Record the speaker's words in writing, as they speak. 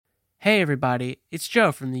Hey everybody, it's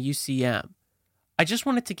Joe from the UCM. I just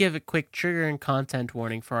wanted to give a quick trigger and content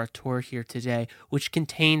warning for our tour here today, which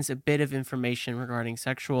contains a bit of information regarding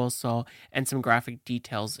sexual assault and some graphic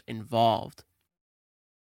details involved.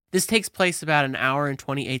 This takes place about an hour and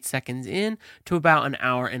 28 seconds in to about an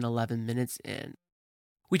hour and 11 minutes in.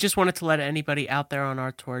 We just wanted to let anybody out there on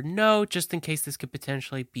our tour know, just in case this could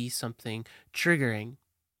potentially be something triggering.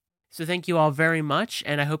 So thank you all very much,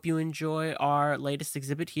 and I hope you enjoy our latest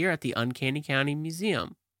exhibit here at the Uncanny County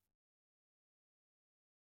Museum.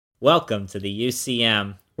 Welcome to the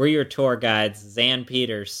UCM. We're your tour guides, Zan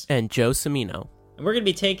Peters. And Joe Cimino. And we're going to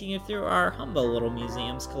be taking you through our humble little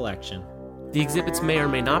museum's collection. The exhibits may or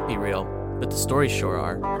may not be real, but the stories sure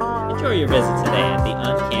are. Enjoy your visit today at the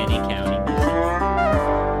Uncanny County Museum.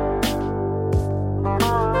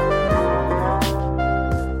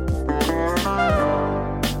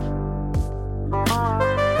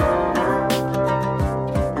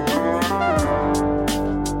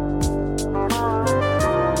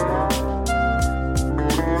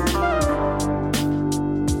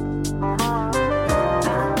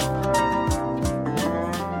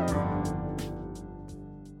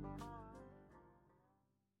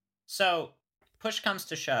 So, push comes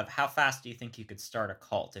to shove, how fast do you think you could start a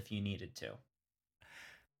cult if you needed to?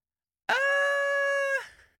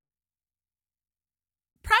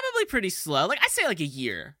 Probably pretty slow. I say a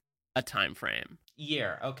year, a time frame.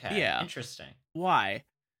 Year, okay. Yeah. Interesting. Why?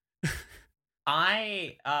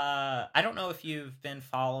 I don't know if you've been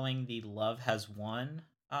following the Love Has Won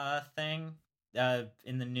thing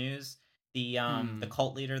in the news. The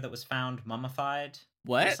cult leader that was found mummified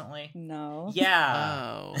recently. No.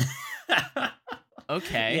 Yeah. Oh.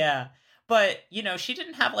 Okay. Yeah. But, she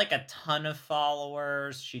didn't have a ton of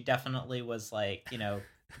followers. She definitely was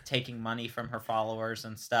taking money from her followers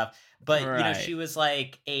and stuff. But, Right. She was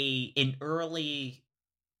an early,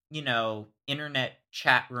 internet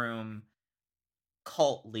chat room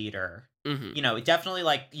cult leader. Mm-hmm. Definitely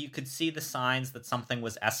you could see the signs that something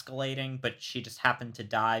was escalating, but she just happened to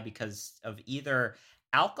die because of either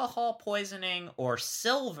alcohol poisoning or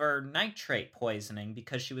silver nitrate poisoning,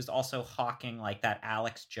 because she was also hawking that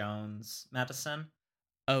Alex Jones medicine.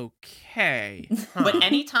 Okay. But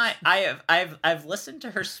anytime I've listened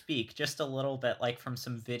to her speak just a little bit, from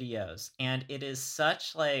some videos, and it is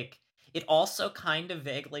such it also kind of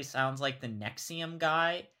vaguely sounds like the Nexium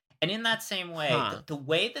guy. And in that same way, the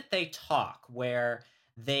way that they talk, where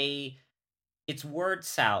it's word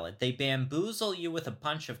salad. They bamboozle you with a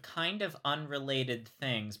bunch of kind of unrelated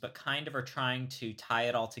things, but kind of are trying to tie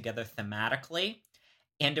it all together thematically.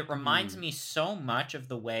 And it reminds me so much of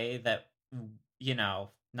the way that,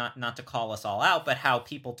 not to call us all out, but how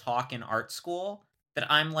people talk in art school, that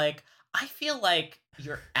I'm I feel like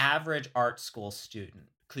your average art school student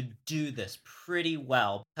could do this pretty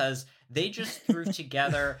well, because they just threw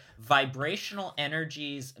together vibrational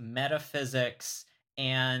energies, metaphysics,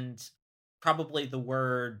 and probably the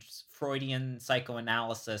words Freudian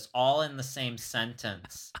psychoanalysis all in the same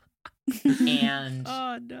sentence. And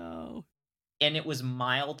oh no. And it was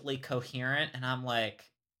mildly coherent, and I'm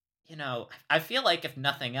I feel like if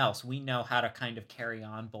nothing else, we know how to kind of carry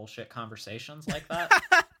on bullshit conversations like that.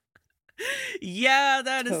 Yeah,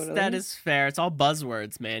 that Totally. is fair. It's all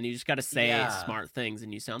buzzwords, man. You just got to say smart things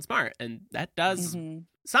and you sound smart, and that does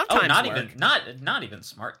sometimes work. Not even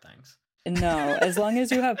smart things. No, as long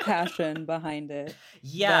as you have passion behind it.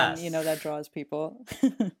 Yes. Then, that draws people.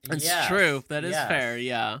 It's true. That is fair,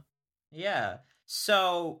 yeah. Yeah.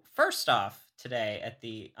 So, first off, today at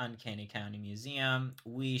the Uncanny County Museum,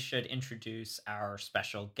 we should introduce our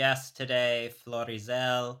special guest today,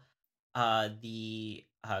 Florizel, the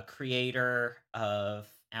creator of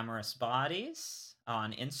Amorous Bodies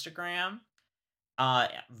on Instagram.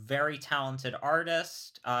 Very talented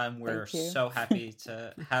artist. We're so happy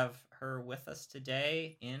to have her with us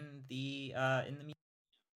today in the museum.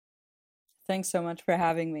 Thanks so much for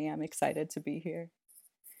having me. I'm excited to be here.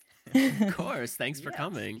 Of course. Thanks for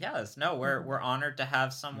coming. Yes. No, we're honored to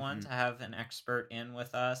have someone, to have an expert in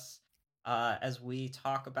with us as we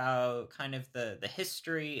talk about kind of the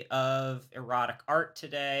history of erotic art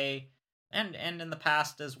today, and in the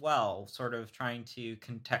past as well, sort of trying to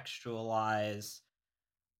contextualize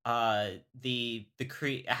how the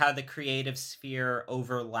creative sphere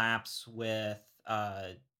overlaps with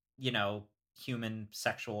human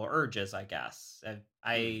sexual urges, I guess.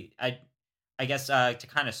 I guess to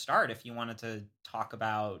kind of start, if you wanted to talk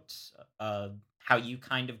about how you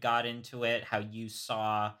kind of got into it, how you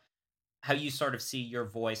sort of see your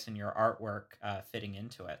voice and your artwork fitting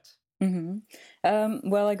into it.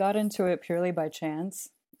 Well, I got into it purely by chance.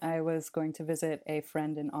 I was going to visit a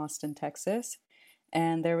friend in Austin, Texas,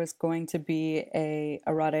 and there was going to be a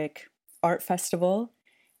erotic art festival.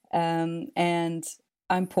 And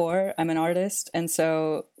I'm poor, I'm an artist, and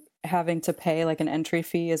so having to pay like an entry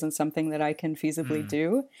fee isn't something that I can feasibly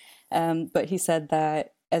do. But he said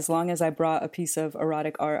that as long as I brought a piece of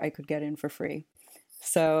erotic art, I could get in for free.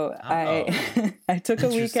 So I took a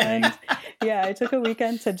weekend. Yeah, I took a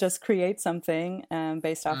weekend to just create something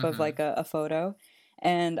based off of like a photo.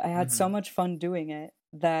 And I had so much fun doing it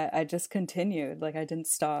that I just continued. Like I didn't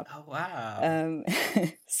stop. Oh, wow.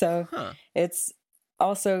 So it's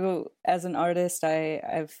also, as an artist,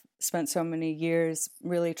 I've spent so many years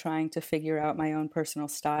really trying to figure out my own personal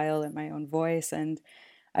style and my own voice. And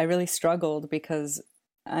I really struggled because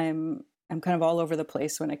I'm kind of all over the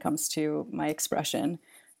place when it comes to my expression,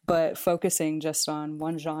 but focusing just on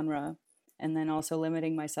one genre and then also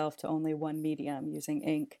limiting myself to only one medium using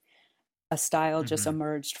ink, a style just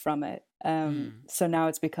emerged from it. So now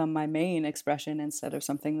it's become my main expression instead of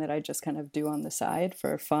something that I just kind of do on the side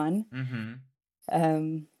for fun.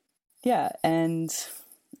 Yeah. And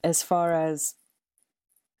as far as,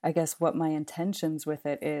 I guess, what my intentions with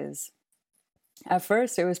it is, at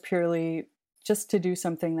first it was purely just to do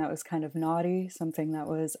something that was kind of naughty, something that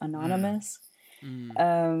was anonymous,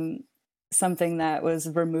 something that was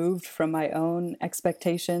removed from my own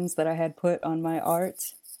expectations that I had put on my art.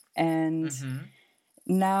 And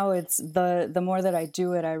now it's the more that I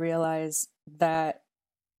do it, I realize that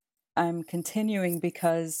I'm continuing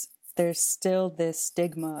because there's still this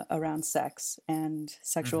stigma around sex and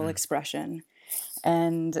sexual expression.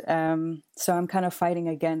 And so I'm kind of fighting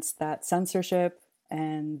against that censorship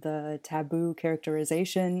and the taboo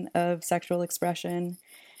characterization of sexual expression.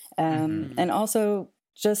 And also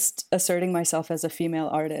just asserting myself as a female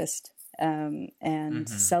artist and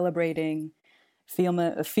celebrating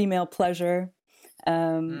female pleasure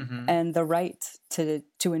and the right to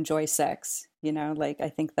enjoy sex. You know, like I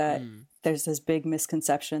think that there's this big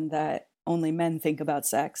misconception that only men think about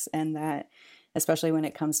sex, and that especially when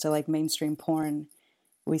it comes to like mainstream porn,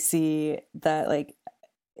 we see that like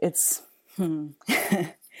it's men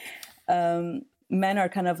are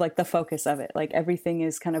kind of like the focus of it. Like everything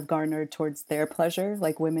is kind of garnered towards their pleasure.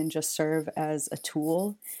 Like women just serve as a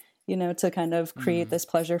tool, you know, to kind of create this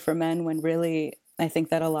pleasure for men, when really I think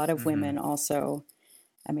that a lot of women also,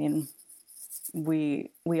 I mean,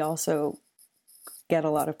 we also get a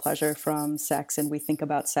lot of pleasure from sex, and we think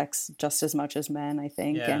about sex just as much as men, I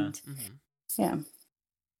think. And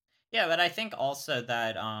yeah, but I think also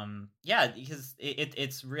that because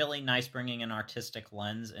it's really nice bringing an artistic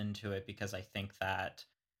lens into it, because I think that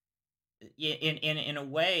in a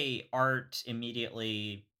way, art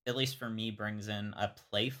immediately, at least for me, brings in a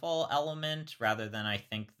playful element rather than, I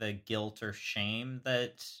think, the guilt or shame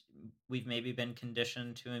that we've maybe been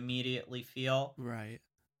conditioned to immediately feel. Right.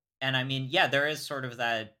 And I mean, yeah, there is sort of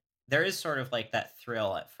like that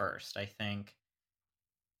thrill at first, I think.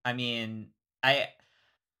 I mean, I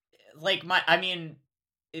like my, I mean,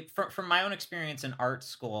 from my own experience in art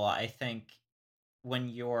school, I think when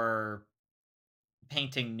you're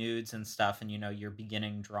painting nudes and stuff, and you know, you're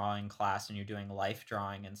beginning drawing class and you're doing life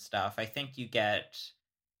drawing and stuff, I think you get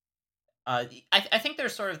I think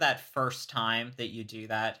there's sort of that first time that you do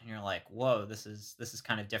that and you're like, whoa, this is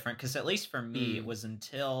kind of different, because at least for me it was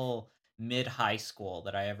until mid high school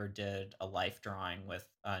that I ever did a life drawing with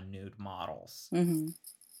nude models.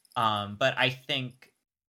 But I think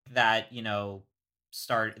that, you know,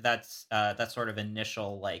 that sort of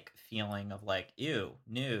initial like feeling of like, ew,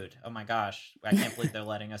 nude, oh my gosh, I can't believe they're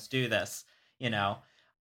letting us do this, you know,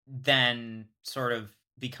 then sort of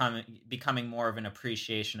becoming more of an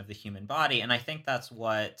appreciation of the human body. And I think that's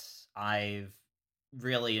what I've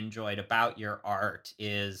really enjoyed about your art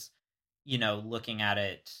is, you know, looking at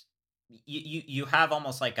it, you have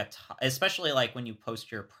almost like especially like when you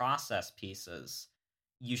post your process pieces,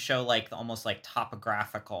 you show like the almost like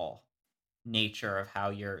topographical nature of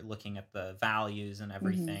how you're looking at the values and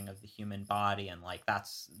everything of the human body. And like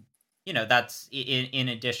that's, you know, that's in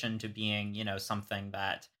addition to being, you know, something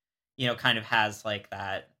that, you know, kind of has like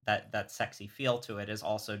that sexy feel to it, is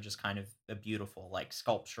also just kind of a beautiful like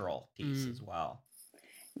sculptural piece as well.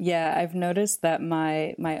 Yeah, I've noticed that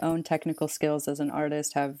my own technical skills as an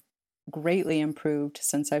artist have greatly improved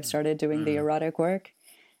since I've started doing the erotic work.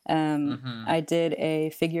 I did a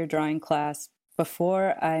figure drawing class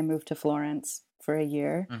before I moved to Florence for a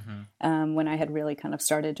year, when I had really kind of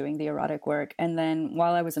started doing the erotic work. And then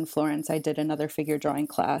while I was in Florence, I did another figure drawing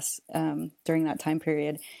class during that time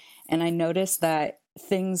period. And I noticed that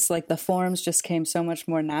things like the forms just came so much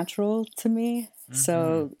more natural to me.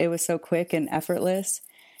 So it was so quick and effortless.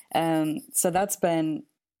 So that's been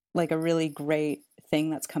like a really great thing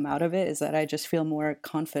that's come out of it, is that I just feel more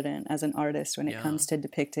confident as an artist when it comes to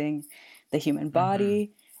depicting the human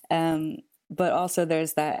body. But also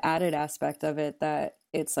there's that added aspect of it that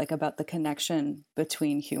it's like about the connection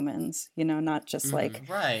between humans, you know, not just like,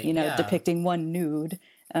 you know, depicting one nude.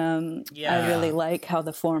 I really like how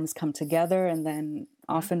the forms come together. And then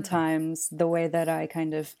oftentimes the way that I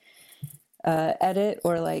kind of edit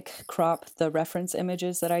or like crop the reference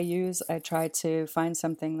images that I use, I try to find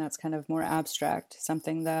something that's kind of more abstract,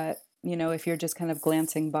 something that, you know, if you're just kind of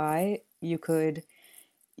glancing by, you could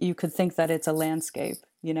think that it's a landscape,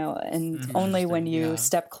 you know, and only when you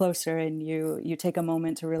step closer and you take a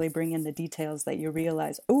moment to really bring in the details that you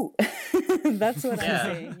realize, oh, that's what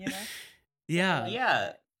I'm seeing, you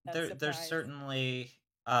know? There's certainly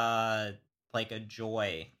like a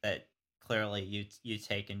joy that clearly you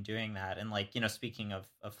take in doing that. And like, you know, speaking of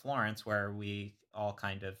Florence, where we all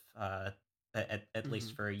kind of at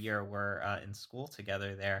least for a year were in school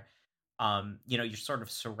together there, you know, you're sort of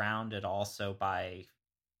surrounded also by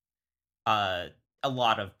a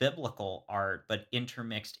lot of biblical art, but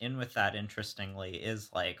intermixed in with that, interestingly, is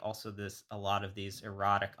like also a lot of these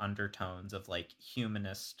erotic undertones of like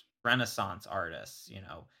humanist Renaissance artists. You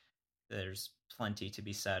know, there's plenty to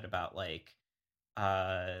be said about like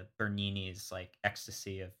Bernini's like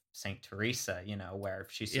Ecstasy of Saint Teresa, you know, where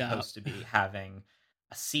she's supposed to be having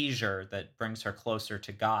a seizure that brings her closer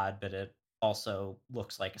to God, but it also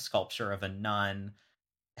looks like a sculpture of a nun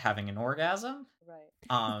having an orgasm.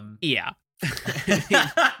 Yeah.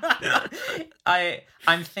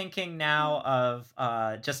 I'm thinking now of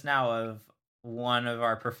one of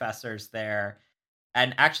our professors there,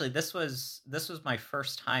 and actually this was my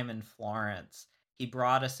first time in Florence. He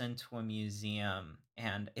brought us into a museum,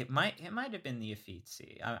 and it might have been the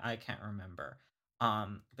Uffizi. I can't remember.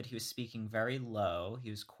 But he was speaking very low. He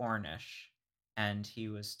was Cornish, and he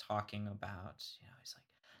was talking about, you know, he's like,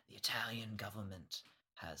 the Italian government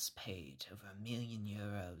has paid over €1 million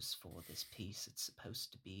for this piece. It's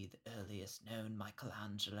supposed to be the earliest known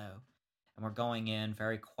Michelangelo. And we're going in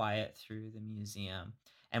very quiet through the museum,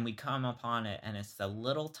 and we come upon it, and it's the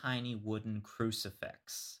little tiny wooden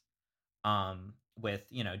crucifix with,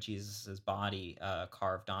 you know, Jesus's body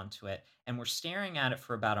carved onto it. And we're staring at it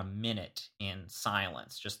for about a minute in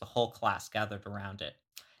silence, just the whole class gathered around it.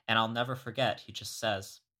 And I'll never forget, he just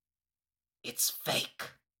says, "It's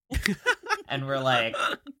fake." And we're like,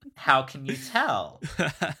 how can you tell?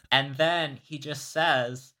 And then he just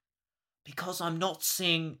says, because I'm not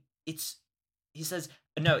seeing it's, he says,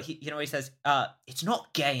 no, he says, it's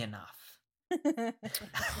not gay enough.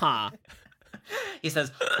 He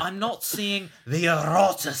says, I'm not seeing the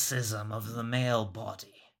eroticism of the male body.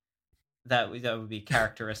 That would be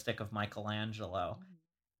characteristic of Michelangelo.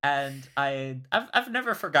 And I've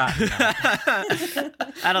never forgotten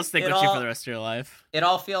that. That'll stick with you for the rest of your life. It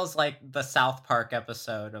all feels like the South Park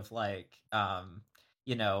episode of like,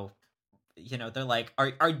 you know, they're like,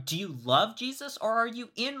 do you love Jesus or are you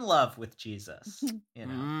in love with Jesus? You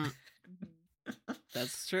know.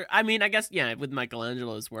 That's true. I mean, I guess, yeah, with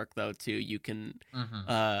Michelangelo's work though too, you can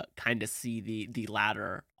kind of see the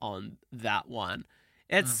latter on that one.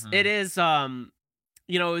 It is you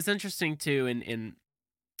know, it was interesting too in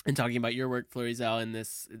talking about your work, Florizel, and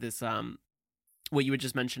this what you were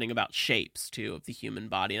just mentioning about shapes too of the human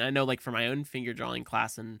body. And I know, like, for my own figure drawing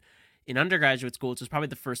class in undergraduate school, which was probably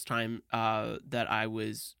the first time that I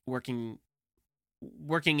was working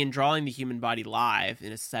in drawing the human body live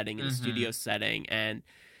in a setting, in a studio setting, and,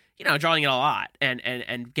 you know, drawing it a lot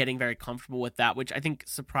and getting very comfortable with that, which I think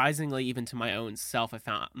surprisingly, even to my own self, I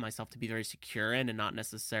found myself to be very secure in, and not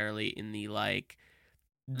necessarily in the like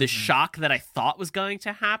the shock that I thought was going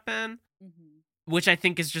to happen, which I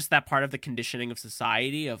think is just that part of the conditioning of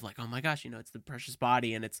society of like, oh my gosh, you know, it's the precious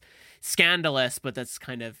body and it's scandalous, but that's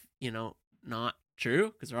kind of, you know, not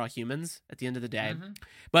true because we're all humans at the end of the day.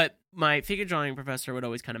 But my figure drawing professor would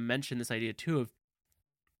always kind of mention this idea too of,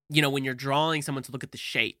 you know, when you're drawing someone to look at the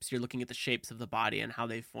shapes, you're looking at the shapes of the body and how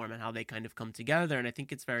they form and how they kind of come together. And I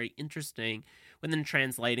think it's very interesting when then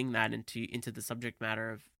translating that into the subject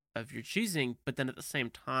matter of your choosing, but then at the same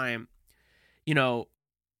time, you know,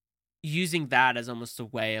 using that as almost a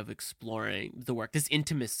way of exploring the work, this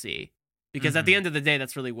intimacy, because at the end of the day,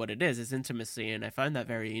 that's really what it is intimacy. And I find that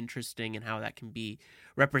very interesting in how that can be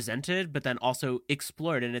represented, but then also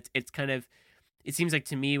explored. And it's kind of, it seems like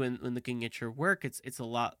to me when looking at your work, it's a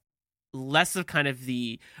lot less of kind of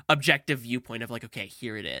the objective viewpoint of like, okay,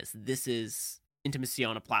 here it is. This is intimacy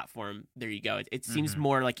on a platform. There you go. It seems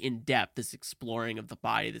more like in depth, this exploring of the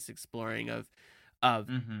body, this exploring of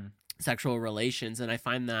sexual relations. And I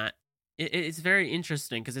find that it's very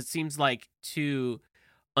interesting because it seems like to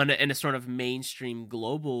in a sort of mainstream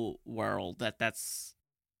global world, that's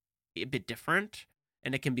a bit different,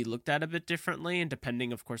 and it can be looked at a bit differently, and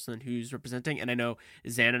depending, of course, on who's representing. And I know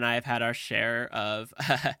Zan and I have had our share of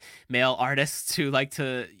male artists who like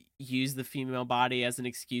to use the female body as an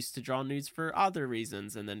excuse to draw nudes for other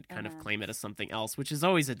reasons, and then kind of claim it as something else, which is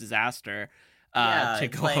always a disaster to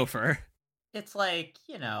go over. It's like,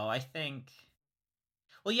 I think...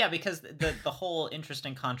 Well, yeah, because the whole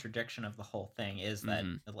interesting contradiction of the whole thing is that,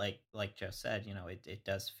 like Joe said, it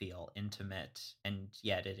does feel intimate, and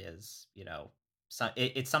yet it is, so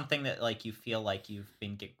it's something that like you feel like you've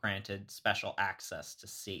been granted special access to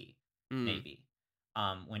see, maybe,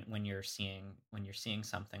 when you're seeing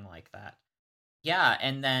something like that. Yeah,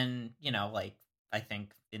 and then like I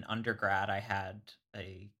think in undergrad I had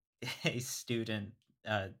a student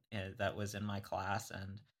that was in my class,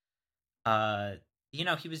 and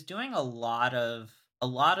he was doing a lot of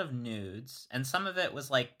nudes, and some of it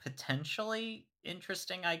was like potentially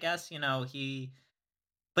interesting, I guess.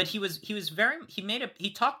 But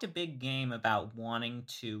he talked a big game about wanting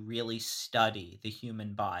to really study the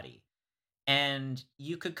human body. And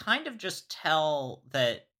you could kind of just tell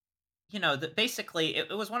that, that basically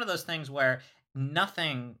it was one of those things where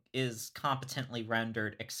nothing is competently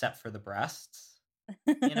rendered except for the breasts.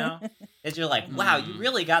 Is you're like, wow, you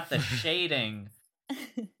really got the shading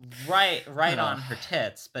right on her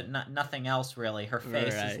tits, but nothing else really. Her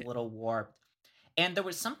face is a little warped, and there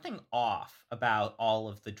was something off about all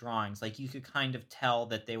of the drawings. Like you could kind of tell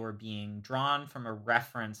that they were being drawn from a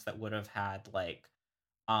reference that would have had like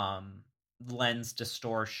lens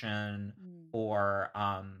distortion, or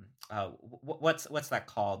what's that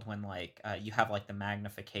called when like you have like the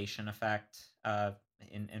magnification effect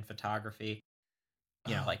in photography.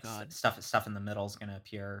 Stuff in the middle is going to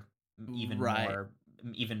appear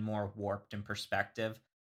even more warped in perspective.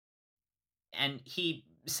 And he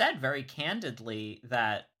said very candidly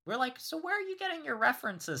that we're like, so where are you getting your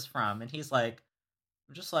references from? And he's like,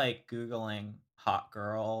 I'm just like Googling hot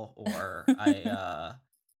girl, or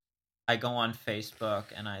I go on Facebook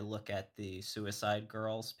and I look at the Suicide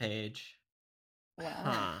Girls page.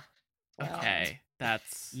 Wow. Okay.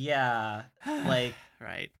 That's like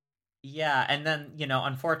right. Yeah, and then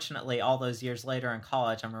unfortunately, all those years later in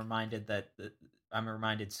college, I'm reminded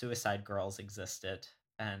Suicide Girls existed,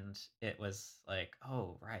 and it was like,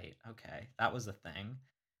 oh right, okay, that was a thing.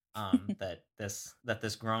 That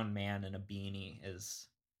this grown man in a beanie is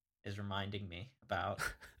reminding me about.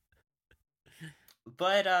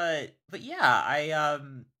 But yeah, I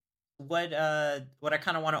what I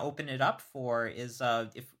kind of want to open it up for is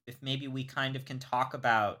if maybe we kind of can talk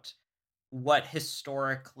about what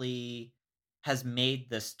historically has made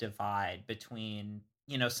this divide between,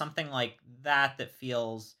 something like that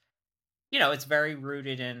feels, it's very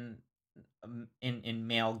rooted in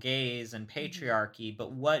male gaze and patriarchy,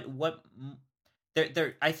 but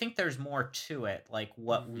there I think there's more to it, like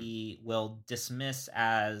what we will dismiss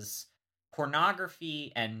as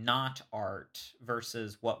pornography and not art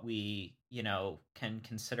versus what we, can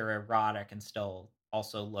consider erotic and still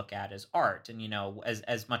also look at as art. And,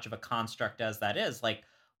 as much of a construct as that is, like,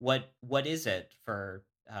 what is it for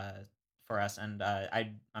us? And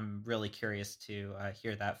I'm really curious to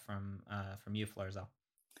hear that from you, Florizel.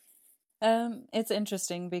 It's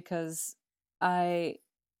interesting because I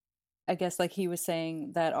guess like he was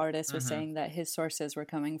saying, that artist was saying that his sources were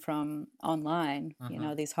coming from online,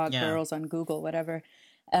 these hot girls on Google, whatever.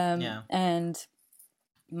 And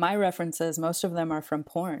my references, most of them are from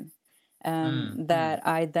porn, that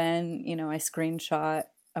I then, I screenshot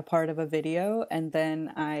a part of a video and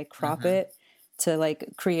then I crop it to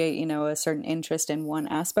like create, a certain interest in one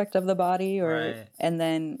aspect of the body, and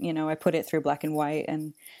then, I put it through black and white.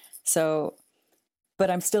 And so, but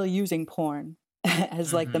I'm still using porn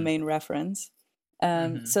as like the main reference.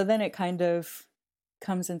 So then it kind of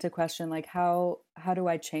comes into question, like how do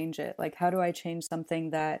I change it? Like, how do I change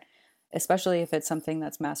something that, especially if it's something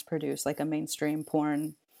that's mass produced, like a mainstream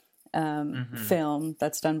porn film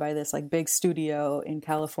that's done by this like big studio in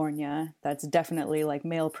California, that's definitely like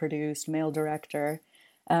male produced, male director.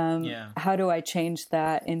 How do I change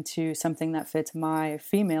that into something that fits my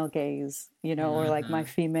female gaze, or like my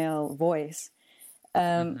female voice?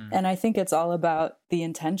 And I think it's all about the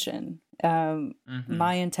intention.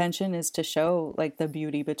 My intention is to show like the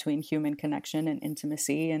beauty between human connection and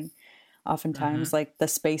intimacy. And oftentimes like the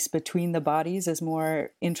space between the bodies is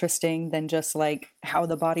more interesting than just like how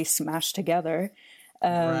the bodies smash together.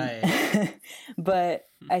 But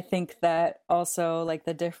I think that also like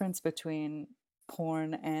the difference between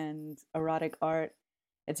porn and erotic art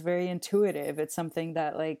it's very intuitive. It's something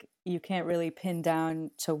that like you can't really pin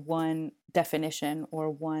down to one definition or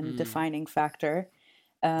one defining factor.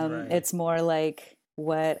 Right. It's more like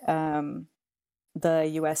what the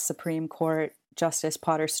US Supreme Court Justice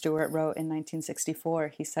Potter Stewart wrote in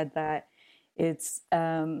 1964. He said that it's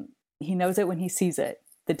he knows it when he sees it,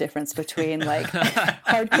 the difference between like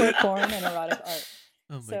hardcore porn and erotic art.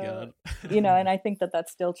 Oh my God. You know, and I think that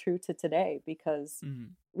that's still true to today, because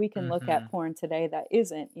we can look at porn today that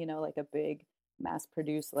isn't, you know, like a big mass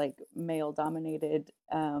produced, like male dominated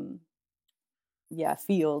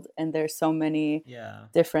field, and there's so many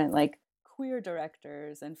different like queer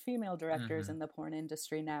directors and female directors in the porn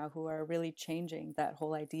industry now who are really changing that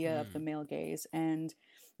whole idea of the male gaze. And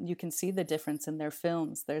you can see the difference in their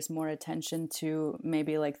films. There's more attention to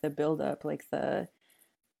maybe like the buildup, like the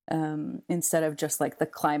instead of just like the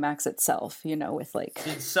climax itself, you know, with like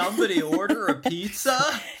did somebody order a pizza?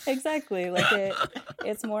 Exactly. Like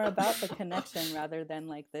it's more about the connection rather than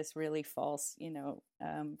like this really false, you know,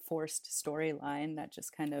 forced storyline that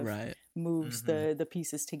just kind of moves the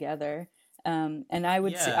pieces together. And I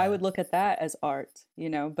would look at that as art, you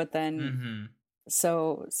know, but then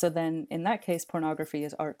so then in that case, pornography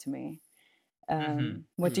is art to me.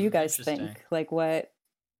 What do you guys think? Like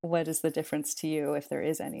what is the difference to you, if there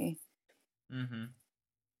is any?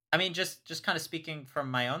 I mean, just kind of speaking from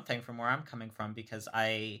my own thing, from where I'm coming from, because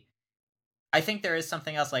I think there is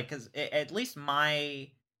something else, like, because at least my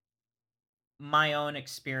own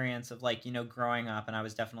experience of, like, you know, growing up, and I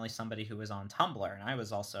was definitely somebody who was on Tumblr, and I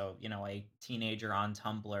was also, you know, a teenager on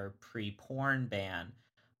Tumblr pre-porn ban.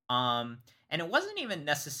 And it wasn't even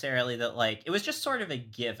necessarily that, like, it was just sort of a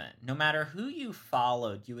given. No matter who you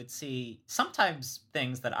followed, you would see sometimes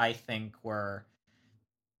things that I think were,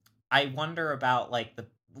 I wonder about, like,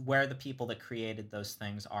 where the people that created those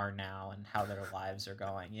things are now and how their lives are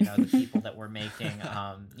going. You know, the people that were making,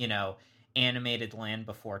 you know, animated Land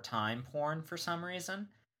Before Time porn for some reason.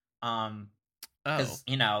 Because,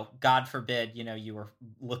 you know, God forbid, you know, you were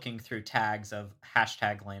looking through tags of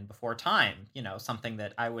hashtag Land Before Time, you know, something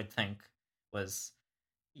that I would think was,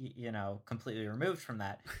 you know, completely removed from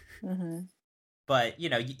that. But, you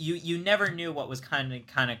know, you never knew what was kind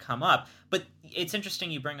of come up. But it's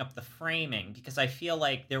interesting you bring up the framing, because I feel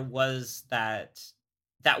like there was that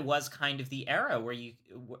was kind of the era where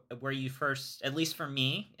you first, at least for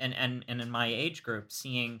me and in my age group,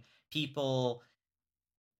 seeing people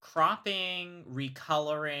cropping,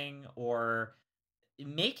 recoloring, or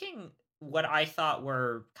making what I thought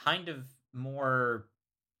were kind of more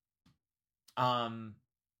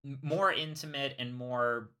more intimate and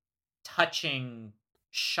more touching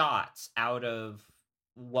shots out of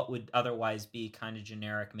what would otherwise be kind of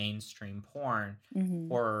generic mainstream porn,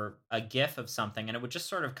 or a gif of something, and it would just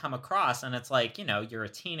sort of come across, and it's like, you know, you're a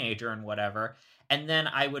teenager and whatever, and then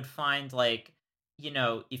I would find, like, you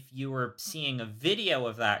know, if you were seeing a video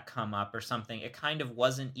of that come up or something, it kind of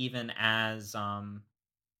wasn't even as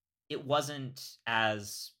it wasn't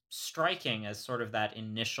as striking as sort of that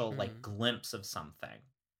initial like glimpse of something.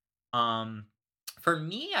 For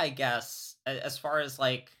me, I guess, as far as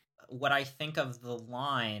like what I think of the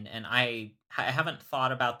line, and I haven't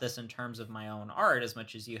thought about this in terms of my own art as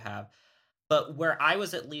much as you have, but where I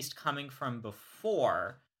was at least coming from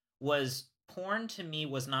before was porn to me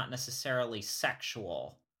was not necessarily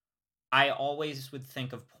sexual. I always would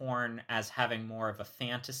think of porn as having more of a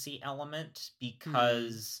fantasy element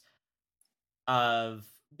because of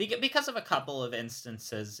a couple of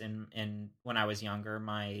instances in when I was younger.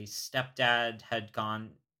 My stepdad had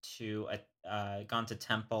gone to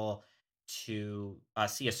Temple to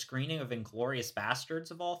see a screening of Inglorious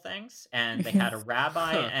Bastards, of all things, and they had a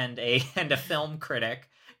rabbi and a film critic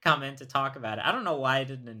come in to talk about it. I don't know why I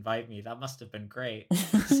didn't invite me. That must have been great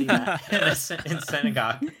to see that in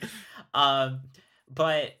synagogue.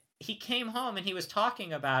 But he came home and he was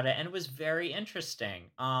talking about it, and it was very interesting.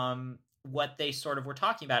 What they sort of were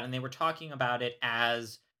talking about, and they were talking about it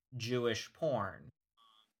as Jewish porn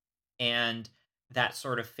and that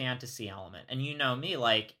sort of fantasy element. And you know me,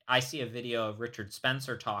 like, I see a video of Richard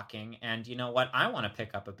Spencer talking, and you know what? I want to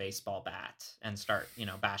pick up a baseball bat and start, you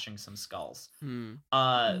know, bashing some skulls.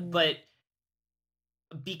 But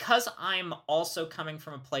because I'm also coming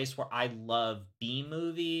from a place where I love B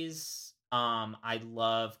movies, I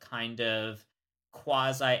love kind of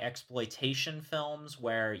quasi exploitation films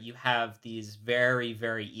where you have these very,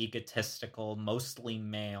 very egotistical, mostly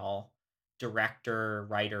male director,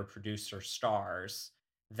 writer, producer stars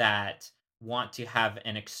that want to have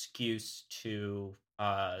an excuse to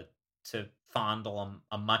fondle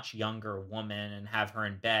a much younger woman and have her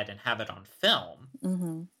in bed and have it on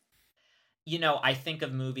film. you know, I think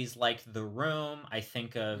of movies like The Room, I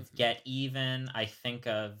think of Mhm. Get Even, I think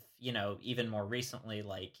of, you know, even more recently,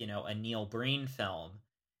 like, you know, a Neil Breen film,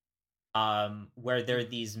 where there are Mhm.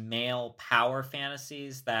 these male power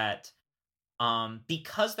fantasies that,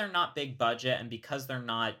 because they're not big budget and because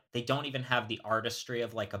they don't even have the artistry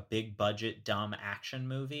of like a big budget dumb action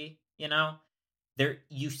movie, you know? There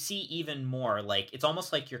you see even more, like, it's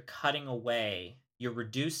almost like you're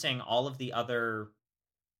reducing all of the other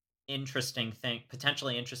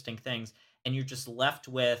potentially interesting things, and you're just left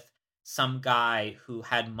with some guy who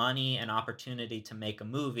had money and opportunity to make a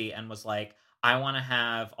movie and was like, I want to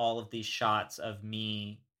have all of these shots of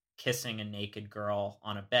me kissing a naked girl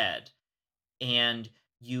on a bed. And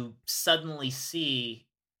you suddenly see,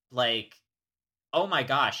 like, oh my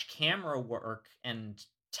gosh, camera work and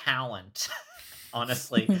talent,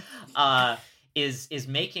 honestly, uh, is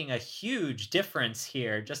making a huge difference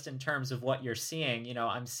here, just in terms of what you're seeing. You know,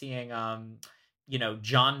 I'm seeing, you know,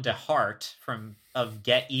 John DeHart from of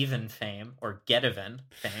Get Even fame, or Get Even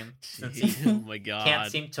fame, since he Jeez, oh my can't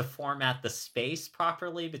god. seem to format the space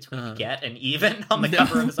properly between Uh, get and even on the no,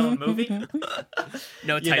 cover of his own movie.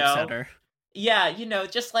 no You know, typesetter. yeah, you know,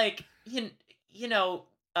 just like you know,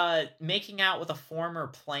 making out with a former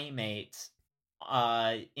playmate,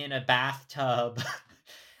 in a bathtub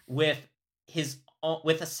with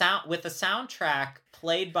with a soundtrack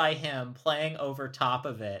played by him playing over top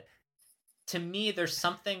of it. To me, there's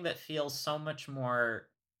something that feels so much more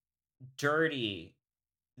dirty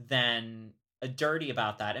than dirty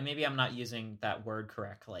about that. And maybe I'm not using that word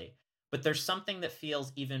correctly, but there's something that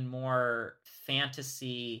feels even more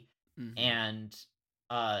fantasy Mhm. and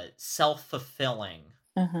self-fulfilling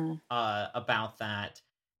Uh-huh. about that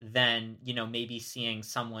than, you know, maybe seeing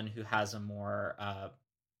someone who has a more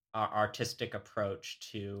artistic approach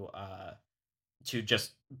to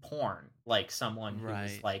just porn, like someone who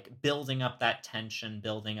is Right. like building up that tension,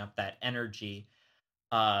 building up that energy.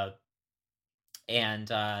 uh and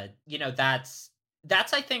you know, that's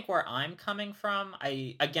I think where I'm coming from. uh,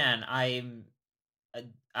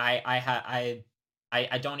 I ha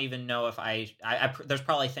I don't even know if there's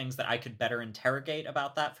probably things that I could better interrogate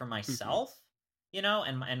about that for Mhm. myself, you know,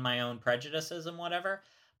 and my own prejudices and whatever.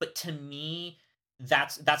 But to me,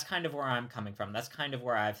 that's kind of where I'm coming from. That's kind of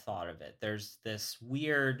where I've thought of it. There's this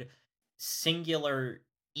weird singular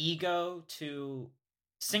ego to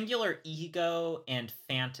singular ego and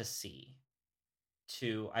fantasy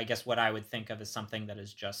to, I guess, what I would think of as something that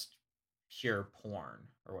is just pure porn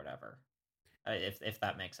or whatever. If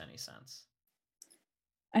that makes any sense.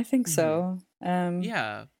 I think Mhm. so.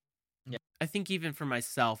 Yeah. Yeah. I think even for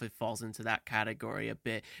myself, it falls into that category a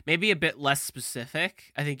bit. Maybe a bit less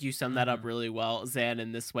specific. I think you summed that up Mhm. really well, Zan,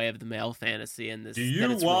 in this way of the male fantasy and Do this that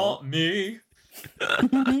you its role. want me?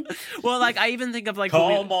 Well, like I even think of like when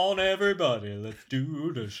we. Come on, everybody, let's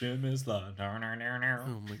do the shimmy slide.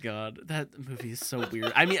 Oh my god, that movie is so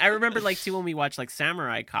weird. I mean, I remember like too when we watched like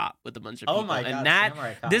Samurai Cop with a bunch of Oh people, my and god, that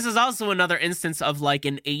Samurai this Cop. is also another instance of like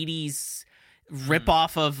an '80s Mm.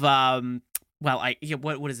 ripoff of well,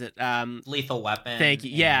 what is it? Lethal Thank Weapon,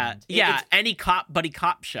 you. Yeah, and yeah. it's Any buddy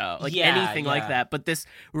cop show, like yeah, anything like yeah. that. But this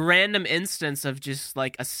random instance of just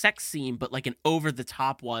like a sex scene, but like an over the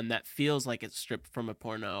top one that feels like it's stripped from a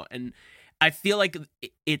porno, and I feel like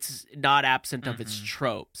it's not absent of its Mhm.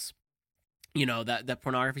 tropes. You know that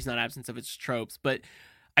pornography is not absence of its tropes, but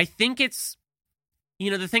I think it's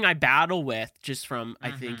the thing I battle with just from I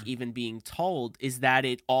think Mhm. even being told is that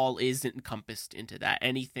it all is encompassed into that.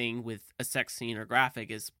 Anything with a sex scene or graphic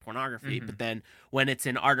is pornography, but Mhm. then when it's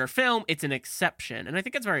in art or film, it's an exception. And I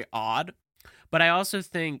think it's very odd, but I also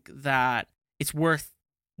think that it's worth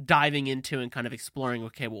diving into and kind of exploring,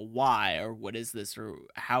 okay, well, why or what is this or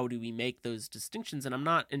how do we make those distinctions? And I'm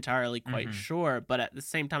not entirely quite Mhm. sure, but at the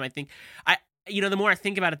same time, I think the more I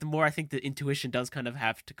think about it, the more I think the intuition does kind of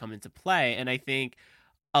have to come into play. And I think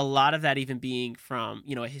a lot of that even being from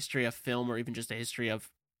a history of film or even just a history of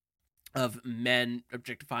men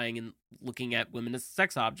objectifying and looking at women as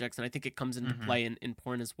sex objects, and I think it comes into Mhm. play in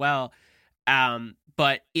porn as well.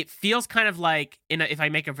 But it feels kind of like if I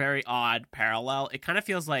make a very odd parallel, it kind of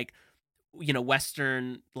feels like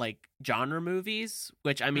Western like genre movies,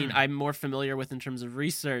 which I mean Hmm. I'm more familiar with in terms of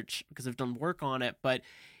research because I've done work on it, but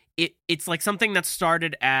it's like something that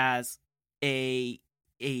started as a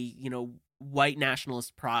white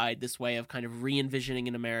nationalist pride, this way of kind of re-envisioning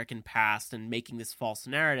an American past and making this false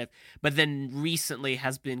narrative, but then recently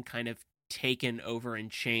has been kind of taken over and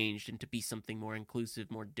changed and to be something more inclusive,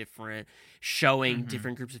 more different, showing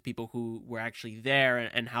different groups of people who were actually there,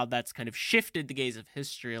 and how that's kind of shifted the gaze of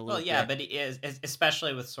history a little bit. Well, yeah, but it is,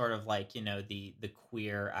 especially with sort of like, the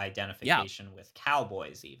queer identification with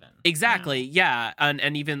cowboys even. Exactly, yeah.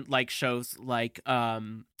 And even like shows like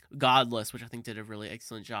Godless, which I think did a really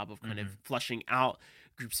excellent job of kind of fleshing out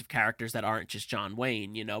groups of characters that aren't just John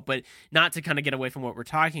Wayne, but not to kind of get away from what we're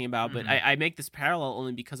talking about, but I make this parallel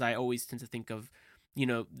only because I always tend to think of,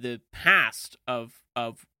 the past of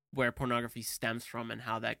where pornography stems from and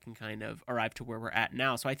how that can kind of arrive to where we're at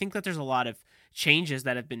now. So I think that there's a lot of changes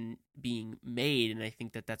that have been being made, and I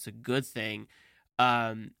think that that's a good thing.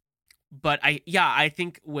 But I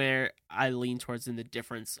think where I lean towards in the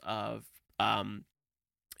difference of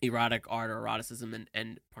erotic art or eroticism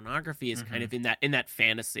and pornography is kind of in that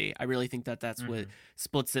fantasy. I really think that that's what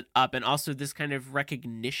splits it up, and also this kind of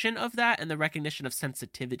recognition of that and the recognition of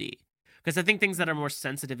sensitivity. Because I think things that are more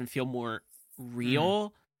sensitive and feel more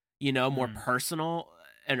real, more personal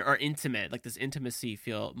or intimate, like this intimacy,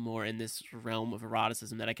 feel more in this realm of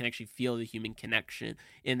eroticism, that I can actually feel the human connection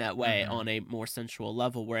in that way on a more sensual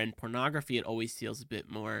level, where in pornography it always feels a bit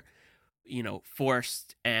more,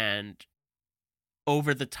 forced and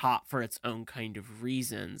over the top for its own kind of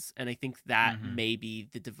reasons. And I think that may be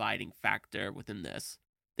the dividing factor within this,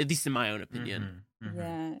 at least in my own opinion.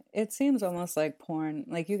 Yeah, it seems almost like porn,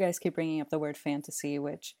 like you guys keep bringing up the word fantasy,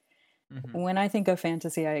 which when I think of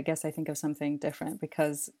fantasy, I guess I think of something different,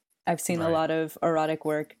 because I've seen a lot of erotic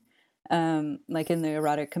work, like in the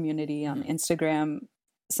erotic community on Instagram.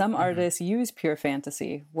 Some artists use pure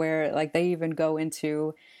fantasy, where like they even go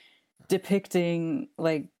into depicting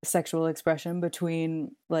like sexual expression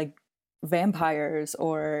between like vampires,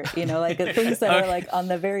 or like things that are like on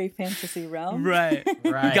the very fantasy realm. Right.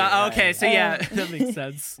 Okay, so yeah, that makes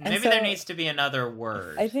sense. Maybe there needs to be another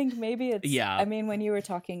word. I think maybe it's I mean, when you were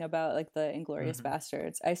talking about like the Inglourious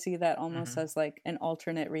Bastards, I see that almost as like an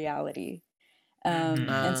alternate reality.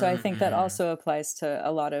 And so I think that also applies to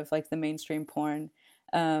a lot of like the mainstream porn.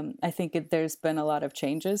 I think there's been a lot of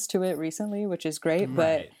changes to it recently, which is great.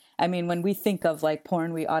 But I mean, when we think of like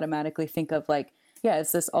porn, we automatically think of like, yeah,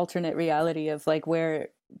 it's this alternate reality of like where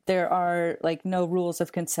there are like no rules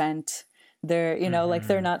of consent. They're, like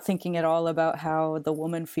they're not thinking at all about how the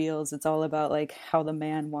woman feels. It's all about like how the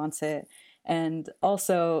man wants it. And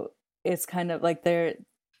also it's kind of like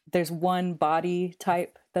there's one body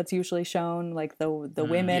type that's usually shown. Like the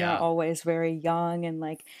women are always very young, and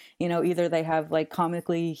like, either they have like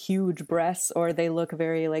comically huge breasts or they look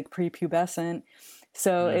very like prepubescent.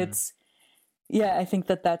 So it's, I think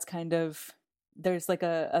that's kind of, there's like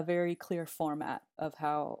a very clear format of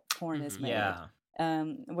how porn is made.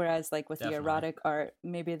 Whereas like with the erotic art,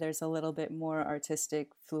 maybe there's a little bit more artistic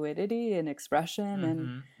fluidity and expression.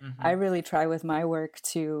 And I really try with my work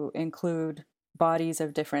to include bodies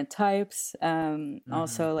of different types,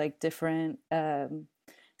 also like different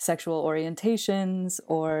sexual orientations,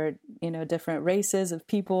 or, different races of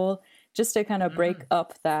people, just to kind of break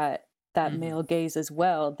up that male gaze as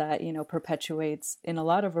well, that, perpetuates in a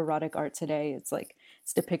lot of erotic art today. It's like,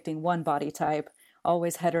 it's depicting one body type,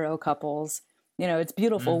 always hetero couples. It's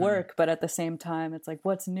beautiful work, but at the same time, it's like,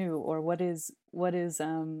 what's new, or what is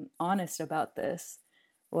honest about this?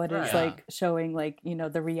 What is like showing like,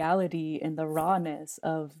 the reality and the rawness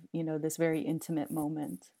of, this very intimate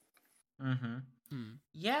moment.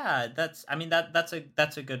 Yeah, that's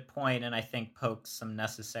a good point, and I think pokes some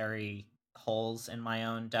necessary holes in my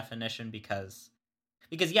own definition, because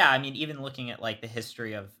even looking at like the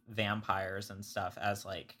history of vampires and stuff as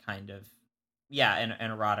like kind of an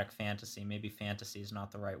erotic fantasy, maybe fantasy is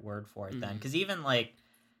not the right word for it then, because even like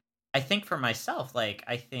I think for myself, like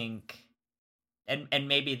I think, and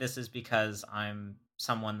maybe this is because I'm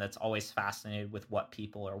someone that's always fascinated with what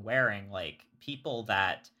people are wearing, like people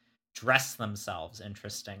that dress themselves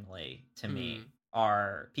interestingly to me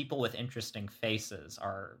are people with interesting faces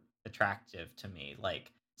are attractive to me,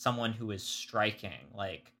 like someone who is striking,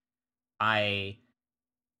 like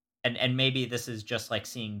and maybe this is just like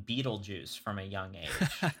seeing Beetlejuice from a young age,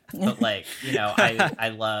 but like, I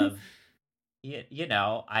love,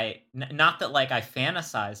 not that like I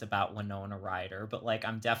fantasize about Winona Ryder, but like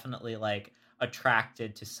I'm definitely like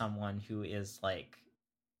attracted to someone who is like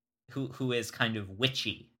who is kind of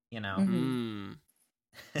witchy,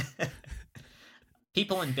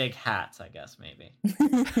 People in big hats, I guess, maybe.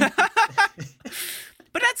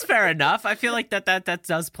 But that's fair enough. I feel like that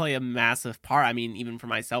does play a massive part. I mean, even for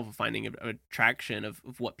myself, of finding an attraction of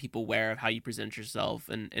what people wear, of how you present yourself,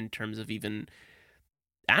 and in terms of even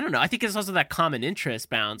I don't know. I think it's also that common interest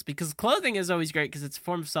bounds, because clothing is always great because it's a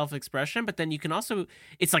form of self-expression, but then you can also,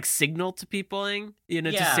 it's like signal to people,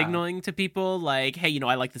 to signaling to people like, hey,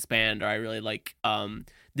 I like this band, or I really like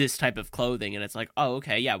this type of clothing. And it's like, oh,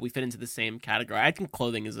 okay, yeah, we fit into the same category. I think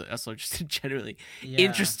clothing is also just a generally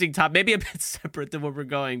interesting topic, maybe a bit separate than where we're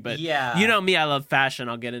going, but you know me, I love fashion.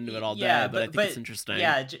 I'll get into it all day, but I think it's interesting.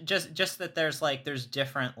 Yeah, just that there's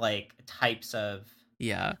different like types of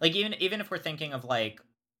like even if we're thinking of like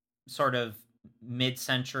sort of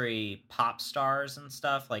mid-century pop stars and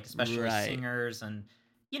stuff, like especially singers, and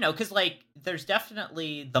because like there's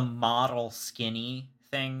definitely the model skinny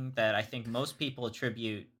thing that I think most people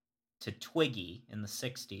attribute to Twiggy in the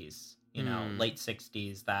 60s, late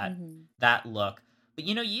 60s, that look. But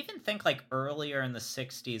you even think like earlier in the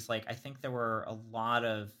 60s, like I think there were a lot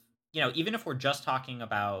of, even if we're just talking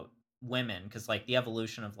about women, because like the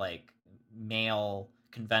evolution of like male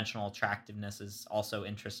conventional attractiveness is also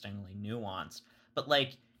interestingly nuanced. But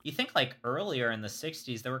like you think like earlier in the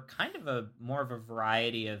 60s there were kind of a more of a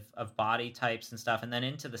variety of body types and stuff, and then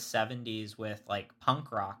into the 70s with like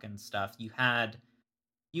punk rock and stuff, you had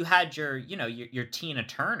your your Tina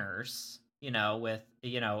Turners, with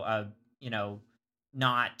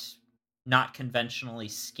not conventionally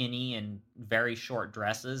skinny and very short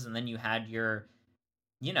dresses, and then you had your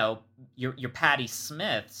your Patti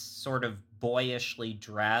Smiths, sort of boyishly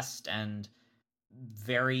dressed and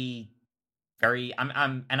very, very.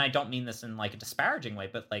 I'm, and I don't mean this in like a disparaging way,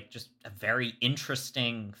 but like just a very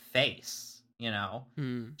interesting face.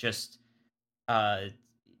 Just that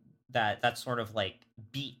sort of like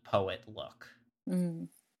beat poet look.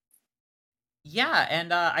 Yeah,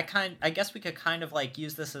 and I guess we could kind of like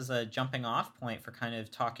use this as a jumping off point for kind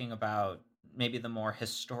of talking about maybe the more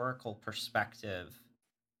historical perspective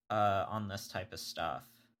on this type of stuff.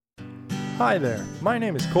 Hi there, my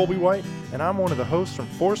name is Colby White, and I'm one of the hosts from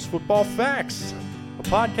Force Football Facts, a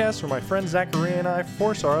podcast where my friend Zachary and I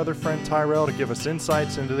force our other friend Tyrell to give us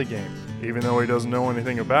insights into the game. Even though he doesn't know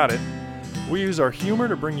anything about it, we use our humor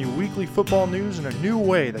to bring you weekly football news in a new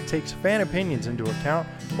way that takes fan opinions into account,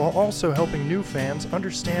 while also helping new fans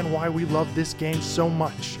understand why we love this game so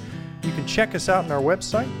much. You can check us out on our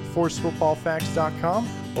website, forcefootballfacts.com,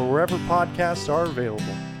 or wherever podcasts are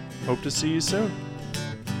available. Hope to see you soon.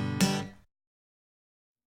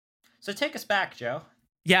 So take us back, Joe.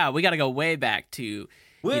 Yeah, we got to go way back to,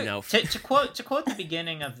 to quote the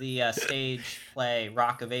beginning of the stage play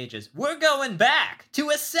Rock of Ages. We're going back to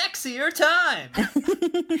a sexier time.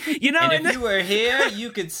 And if you were here, you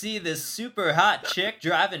could see this super hot chick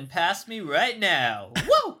driving past me right now.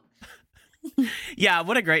 Woo! Yeah,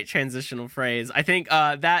 what a great transitional phrase. I think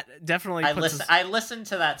that definitely I listen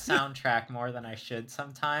to that soundtrack more than I should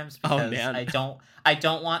sometimes, because I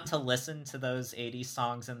don't want to listen to those 80s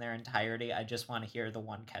songs in their entirety. I just want to hear the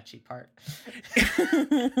one catchy part.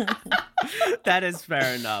 That is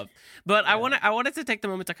fair enough. But yeah. I wanted to take the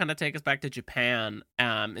moment to kind of take us back to Japan,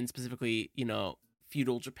 and specifically,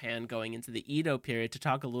 feudal Japan going into the Edo period, to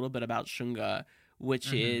talk a little bit about shunga,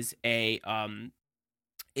 which is it kind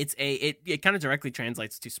of directly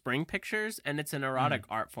translates to spring pictures, and it's an erotic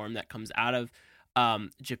art form that comes out of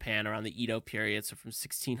Japan around the Edo period, so from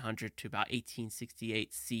 1600 to about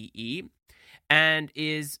 1868 CE, and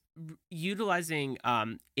is utilizing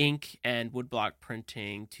ink and woodblock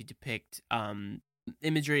printing to depict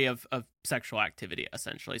imagery of sexual activity,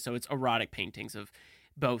 essentially. So it's erotic paintings of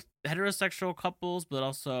both heterosexual couples, but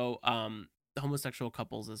also homosexual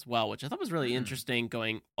couples as well, which I thought was really interesting,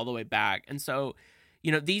 going all the way back. And so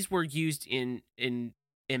these were used in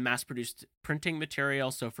mass-produced printing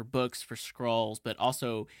material, so for books, for scrolls, but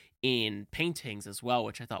also in paintings as well,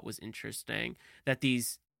 which I thought was interesting, that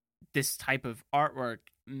this type of artwork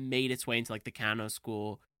made its way into like the Kano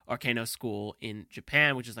school in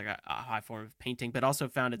Japan, which is like a high form of painting, but also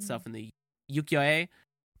found itself in the ukiyo-e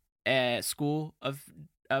school of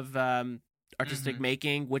artistic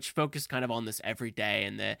making, which focused kind of on this everyday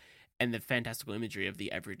and the fantastical imagery of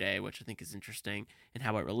the everyday, which I think is interesting in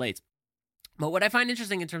how it relates. But what I find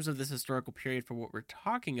interesting in terms of this historical period for what we're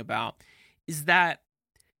talking about is that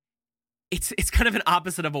it's kind of an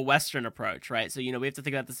opposite of a Western approach, right? So, we have to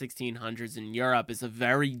think about the 1600s in Europe is a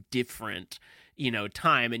very different,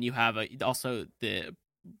 time. And you have also the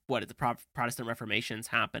Protestant Reformation's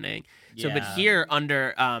happening. Yeah. So, but here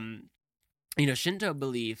under, Shinto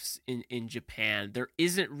beliefs in Japan, there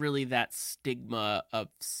isn't really that stigma of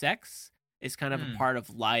sex. It's kind of a part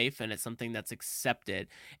of life, and it's something that's accepted.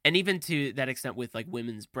 And even to that extent with like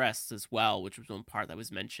women's breasts as well, which was one part that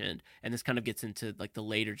was mentioned. And this kind of gets into like the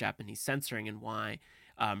later Japanese censoring and why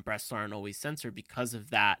breasts aren't always censored because of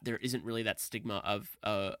that. There isn't really that stigma of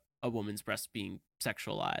a woman's breast being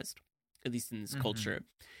sexualized, at least in this culture.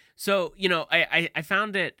 So, you know, I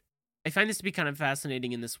find this to be kind of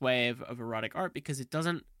fascinating in this way of erotic art, because it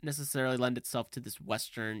doesn't necessarily lend itself to this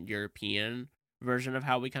Western European version of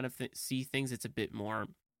how we kind of see things. It's a bit more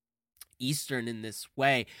Eastern in this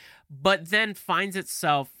way, but then finds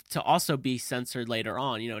itself to also be censored later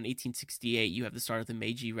on. You know, in 1868, you have the start of the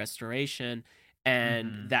Meiji Restoration,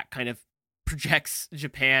 and that kind of projects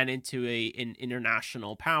Japan into an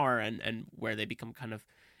international power, and where they become kind of,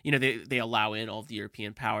 you know, they allow in all of the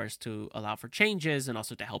European powers to allow for changes and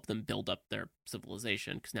also to help them build up their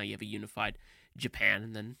civilization, because now you have a unified Japan,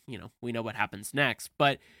 and then, you know, we know what happens next.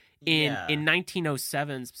 But in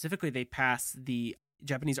 1907 specifically, they pass the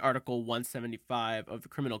Japanese Article 175 of the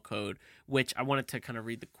Criminal Code, which I wanted to kind of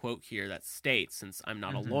read the quote here that states, since I'm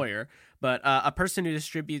not a lawyer, but a person who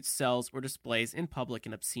distributes, sells, or displays in public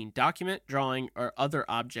an obscene document, drawing, or other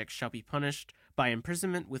object shall be punished by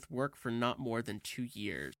imprisonment with work for not more than 2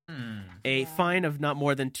 years, a fine of not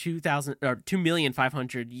more than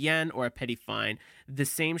 2,500 yen, or a petty fine. The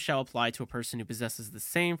same shall apply to a person who possesses the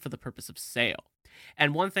same for the purpose of sale.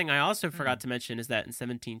 And one thing I also forgot to mention is that in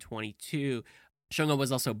 1722, shunga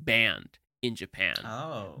was also banned in Japan.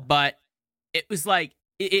 Oh. But it was like,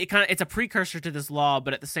 it's a precursor to this law,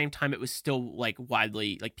 but at the same time, it was still like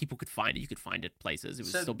widely, like people could find it. You could find it places. It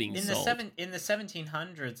was still being sold. In the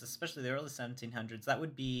 1700s, especially the early 1700s, that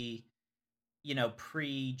would be, you know,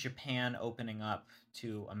 pre-Japan opening up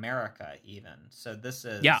to America even. So this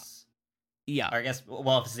is... Yeah. Or I guess,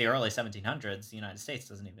 well, if it's the early 1700s, the United States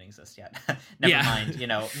doesn't even exist yet.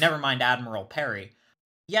 Never mind Admiral Perry.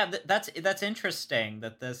 Yeah, that's interesting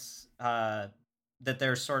that this that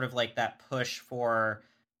there's sort of like that push for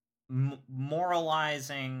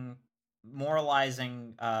moralizing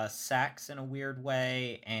sex in a weird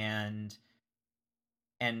way, and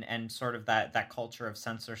sort of that culture of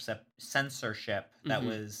censorship that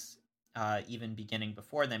was even beginning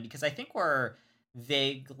before then, because I think we're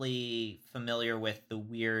vaguely familiar with the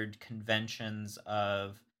weird conventions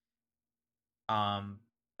of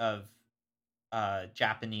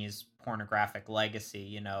Japanese pornographic legacy,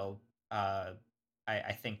 you know.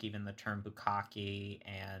 I think even the term bukkake,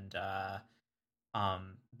 and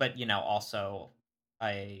but, you know, also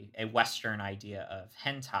a Western idea of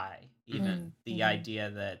hentai, even the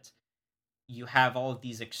idea that you have all of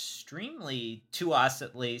these extremely, to us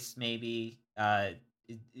at least, maybe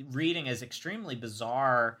reading as extremely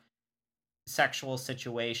bizarre sexual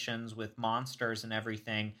situations with monsters and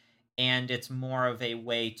everything. And it's more of a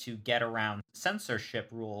way to get around censorship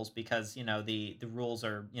rules, because, you know, the rules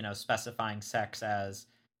are, you know, specifying sex as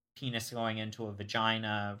penis going into a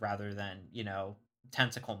vagina rather than, you know,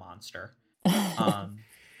 tentacle monster.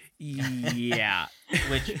 Yeah.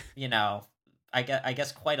 Which, you know, I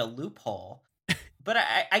guess quite a loophole. But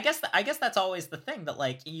I guess that's always the thing, that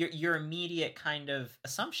like your immediate kind of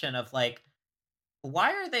assumption of like,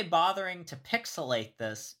 why are they bothering to pixelate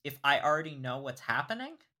this if I already know what's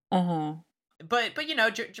happening? But you know,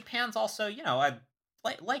 Japan's also, you know,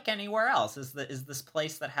 like anywhere else, is this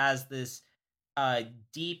place that has this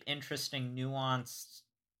deep, interesting, nuanced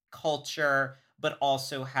culture, but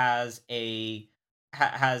also has at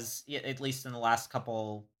least in the last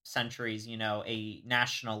couple centuries, you know, a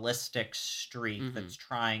nationalistic streak that's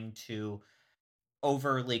trying to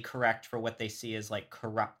overly correct for what they see as like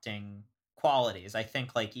corrupting qualities. I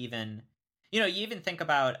think like even, you know, you even think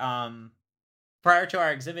about prior to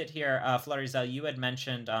our exhibit here, Florizel, you had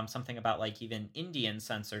mentioned something about like even Indian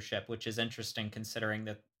censorship, which is interesting considering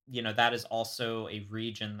that, you know, that is also a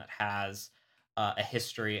region that has a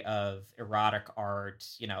history of erotic art.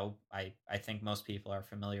 You know, I think most people are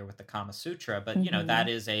familiar with the Kama Sutra, but, you know, that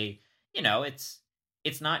is a, you know, it's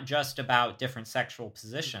not just about different sexual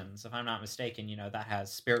positions. If I'm not mistaken, you know, that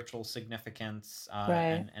has spiritual significance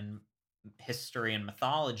and history and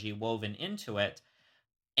mythology woven into it.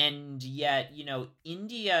 And yet, you know,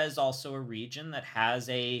 India is also a region that has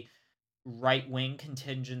a right-wing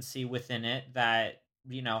contingency within it that,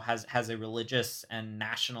 you know, has a religious and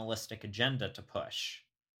nationalistic agenda to push.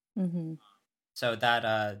 So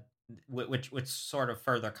that which sort of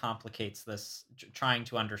further complicates this, trying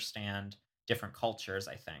to understand different cultures,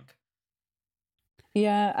 I think.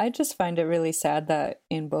 Yeah, I just find it really sad that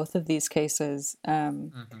in both of these cases,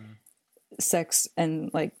 sex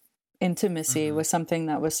and like intimacy was something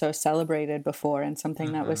that was so celebrated before, and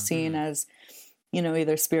something that was seen as, you know,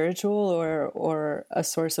 either spiritual or a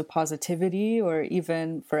source of positivity, or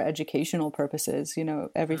even for educational purposes. You know,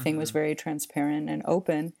 everything was very transparent and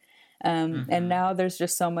open. And now there's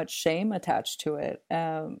just so much shame attached to it.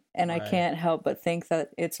 And I can't help but think that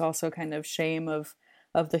it's also kind of shame of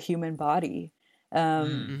the human body.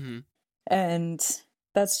 And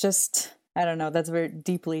that's just, I don't know, that's very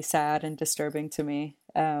deeply sad and disturbing to me.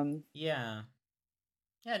 Yeah,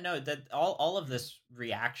 no, that all of this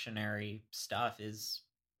reactionary stuff is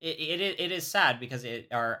it is sad because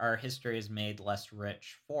our history is made less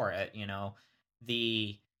rich for it.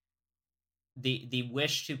 The the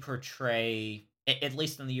wish to portray, at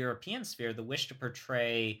least in the European sphere, the wish to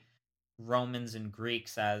portray Romans and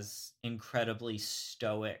Greeks as incredibly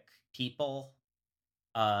stoic people,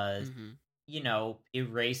 uh,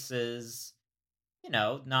 erases,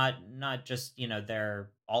 not just, their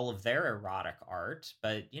all of their erotic art,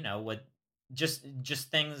 but what just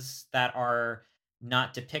things that are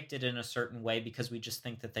not depicted in a certain way because we just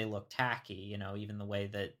think that they look tacky, even the way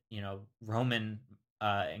that, Roman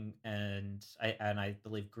and I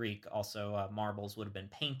believe Greek also, marbles would have been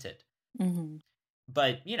painted.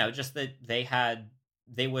 But just that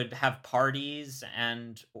they would have parties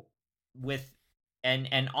and with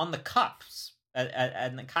and on the cups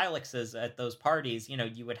and the kylixes at those parties,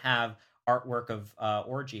 you would have artwork of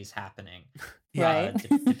orgies happening, right,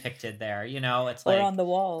 depicted there. It's like, or on the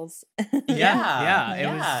walls. yeah, it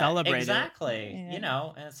was celebrated, exactly.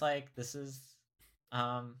 And it's like, this is,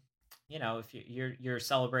 if you're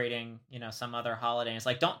celebrating, some other holiday, and it's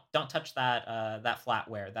like, don't touch that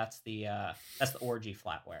flatware. That's the orgy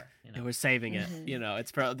flatware. We're saving it.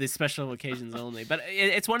 It's for these special occasions only. But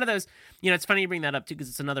it's one of those. It's funny you bring that up too, because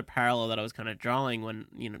it's another parallel that I was kind of drawing when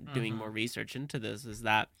doing more research into this. Is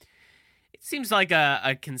that it seems like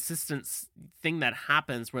a consistent thing that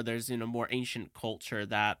happens where there's more ancient culture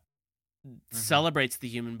that celebrates the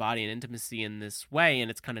human body and intimacy in this way,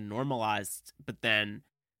 and it's kind of normalized, but then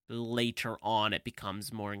later on it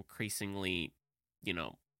becomes more increasingly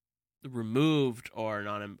removed or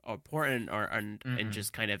not important and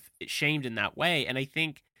just kind of shamed in that way. And I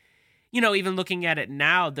think even looking at it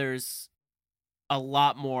now, there's a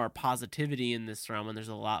lot more positivity in this realm, and there's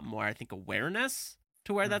a lot more, I think, awareness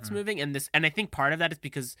to where that's moving. And I think part of that is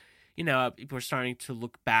because people are starting to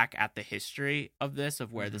look back at the history of this,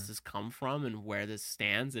 of where this has come from and where this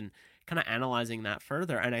stands, and kind of analyzing that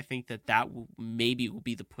further. And I think that maybe will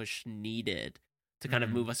be the push needed to kind of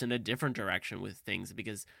move us in a different direction with things,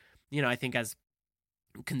 because I think as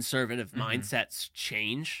conservative mindsets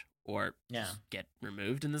change or just get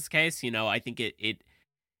removed in this case, I think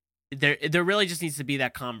there really just needs to be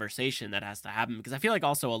that conversation that has to happen, because I feel like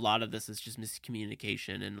also a lot of this is just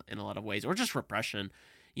miscommunication in a lot of ways, or just repression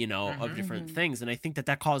of different things. And I think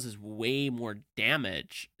that causes way more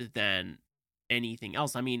damage than anything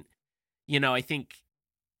else. I mean, I think,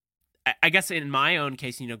 I guess in my own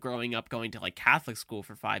case, growing up going to like Catholic school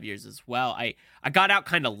for 5 years as well, I got out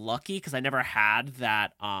kind of lucky because I never had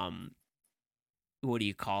that, what do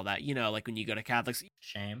you call that? Like when you go to Catholics,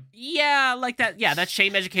 shame. Yeah, like that. Yeah, that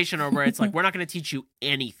shame education, or where it's like, we're not going to teach you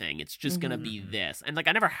anything. It's just going to be this. And like,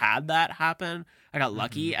 I never had that happen. I got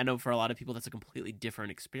lucky. I know for a lot of people, that's a completely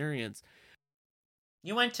different experience.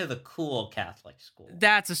 You went to the cool Catholic school.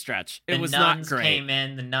 That's a stretch. It was not great. The nuns came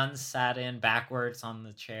in. The nuns sat in backwards on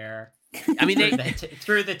the chair. I mean, they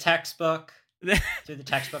threw the textbook. Threw the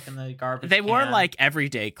textbook in the garbage. They wore like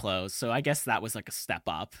everyday clothes, so I guess that was like a step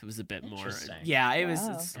up. It was a bit more. Yeah, it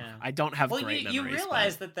was. I don't have great memories. You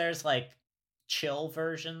realize that there's like chill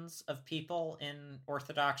versions of people in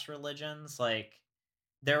Orthodox religions. Like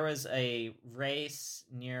there was a race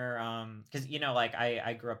near, because like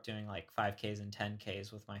I grew up doing like 5Ks and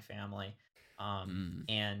 10Ks with my family,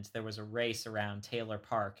 and there was a race around Taylor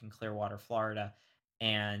Park in Clearwater, Florida,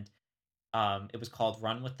 and it was called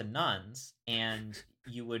Run with the Nuns, and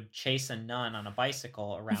you would chase a nun on a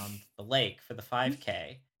bicycle around the lake for the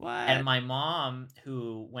 5K. What? And my mom,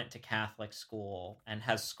 who went to Catholic school and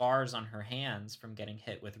has scars on her hands from getting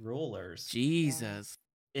hit with rulers, Jesus,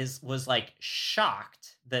 was like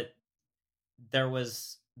shocked that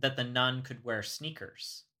the nun could wear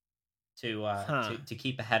sneakers to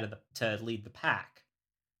keep ahead of to lead the pack.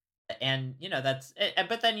 And that's it.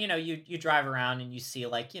 But then you drive around and you see,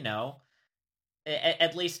 like,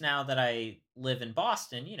 at least now that I live in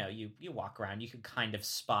Boston, you walk around, you can kind of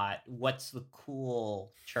spot what's the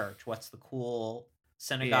cool church, what's the cool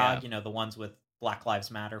synagogue, the ones with Black Lives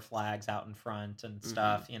Matter flags out in front and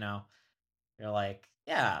stuff. You're like,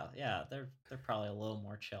 yeah, they're probably a little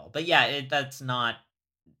more chill. But yeah, that's not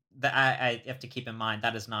that. I have to keep in mind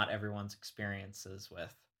that is not everyone's experiences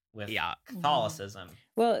with Catholicism.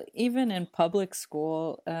 Well, even in public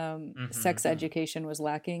school, sex education was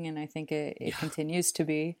lacking, and I think it continues to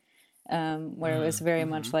be, where it was very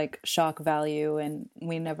much like shock value, and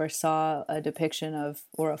we never saw a depiction of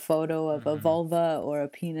or a photo of a vulva or a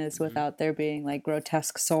penis without there being like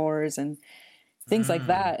grotesque sores and things like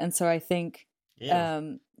that. And so I think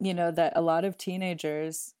that a lot of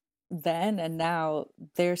teenagers then and now,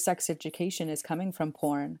 their sex education is coming from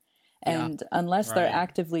porn. And unless they're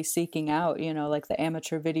actively seeking out, like the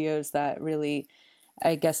amateur videos that really,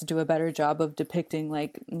 I guess, do a better job of depicting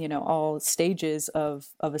like, all stages of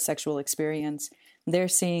a sexual experience, they're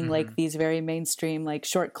seeing like these very mainstream, like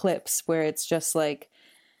short clips where it's just like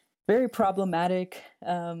very problematic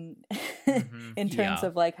in terms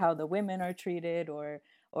of like how the women are treated, or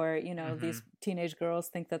these teenage girls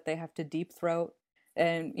think that they have to deep throat,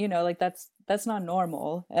 and like that's not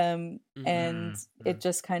normal. And it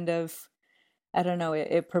just kind of, I don't know,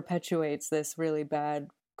 it perpetuates this really bad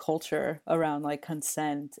culture around like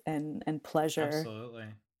consent and pleasure. Absolutely.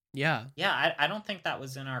 Yeah. I don't think that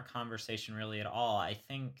was in our conversation really at all. I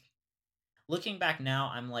think looking back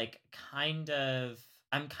now, I'm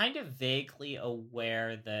kind of vaguely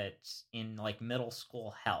aware that in like middle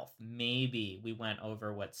school health, maybe we went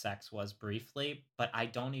over what sex was briefly, but I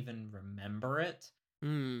don't even remember it.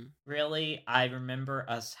 Really. I remember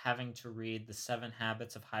us having to read The 7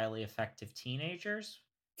 Habits of Highly Effective Teenagers.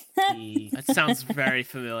 That sounds very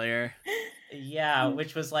familiar. Yeah,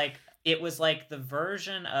 which was like, it was like the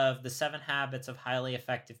version of The 7 Habits of Highly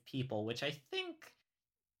Effective People, which I think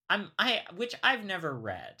which I've never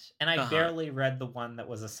read, and I barely read the one that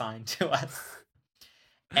was assigned to us.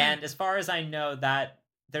 And as far as I know, that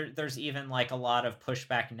there's even like a lot of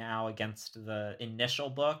pushback now against the initial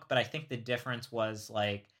book, but I think the difference was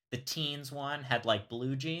like the teens one had like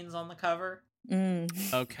blue jeans on the cover.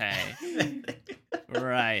 Okay.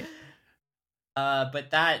 Right.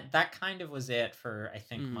 But that kind of was it for, I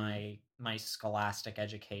think, my scholastic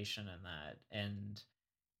education in that. And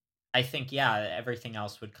I think, everything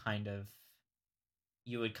else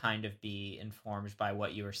you would kind of be informed by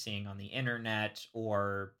what you were seeing on the internet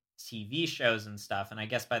or TV shows and stuff. And I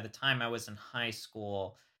guess by the time I was in high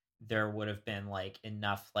school, there would have been like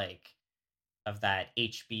enough like of that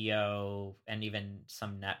HBO and even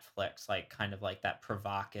some Netflix, like kind of like that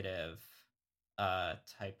provocative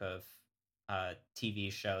type of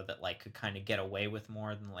TV show that like could kind of get away with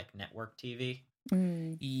more than like network TV.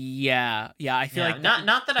 Yeah, I feel like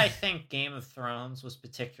not that I think Game of Thrones was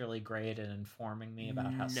particularly great at informing me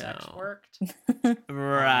about how sex worked.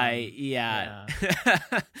 Right? Yeah.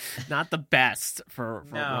 Not the best for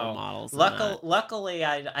role models. Luckily,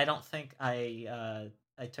 I don't think I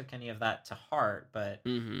took any of that to heart, but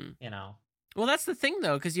Well, that's the thing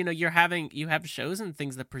though, because you have shows and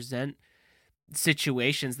things that present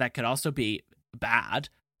situations that could also be bad,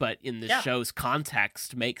 but in the show's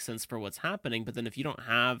context makes sense for what's happening. But then if you don't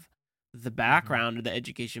have the background or the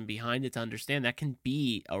education behind it to understand, that can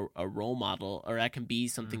be a role model, or that can be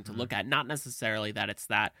something to look at. Not necessarily that it's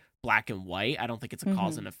that black and white. I don't think it's a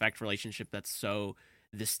cause and effect relationship that's so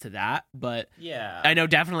this to that. But I know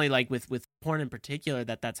definitely like with porn in particular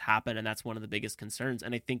that's happened, and that's one of the biggest concerns.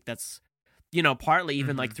 And I think that's, partly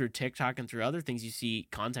even like through TikTok and through other things, you see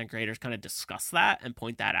content creators kind of discuss that and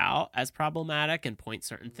point that out as problematic and point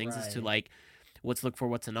certain things as to like what's looked for,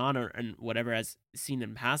 what's an honor, and whatever as seen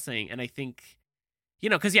in passing. And I think,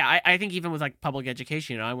 because I think even with like public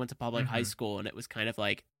education, I went to public high school, and it was kind of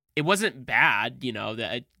like, it wasn't bad,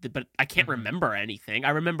 but I can't remember anything. I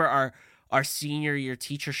remember our senior year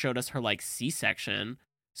teacher showed us her like C-section.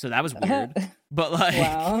 So that was weird, but like,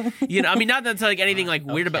 wow. I mean, not that's like anything like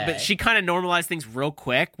weird about, but she kind of normalized things real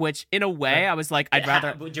quick, which in a way I was like, I'd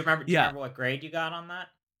rather. Do you remember what grade you got on that?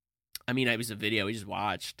 I mean, it was a video we just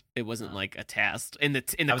watched. It wasn't like a test in the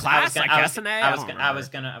class. I guess an A. I was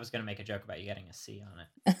gonna make a joke about you getting a C on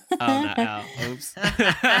it. Oh no! Oops.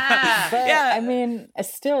 But I mean,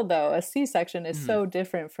 still though, a C-section is so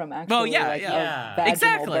different from actually a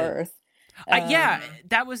vaginal birth.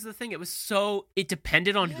 That was the thing. It was it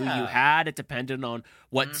depended on who you had. It depended on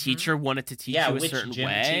what teacher wanted to teach you a certain which gym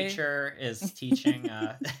way. Teacher is teaching.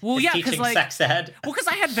 Teaching like, sex ed. Well, because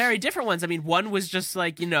I had very different ones. I mean, one was just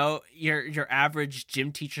like your average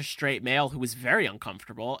gym teacher, straight male, who was very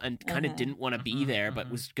uncomfortable and kind of didn't want to be there, but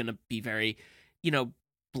was gonna be very,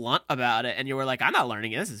 blunt about it, and you were like, I'm not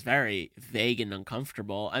learning it. This is very vague and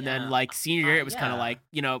uncomfortable. And then like senior year, it was kind of like,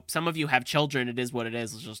 some of you have children. It is what it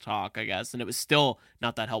is. Let's just talk, I guess. And it was still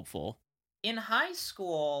not that helpful. In high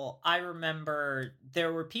school, I remember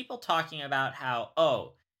there were people talking about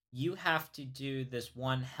how, you have to do this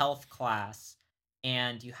one health class,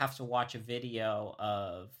 and you have to watch a video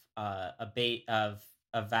of a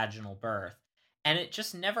vaginal birth, and it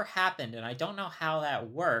just never happened. And I don't know how that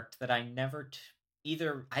worked. That I never.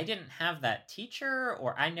 Either I didn't have that teacher,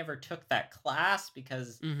 or I never took that class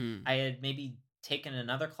because I had maybe taken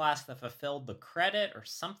another class that fulfilled the credit or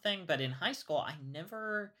something. But in high school,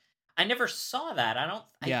 I never saw that. I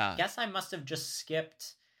Yeah. guess I must have just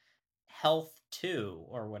skipped Health 2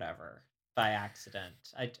 or whatever by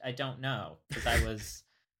accident. I don't know, because I was,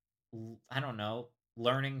 I don't know,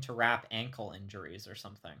 learning to wrap ankle injuries or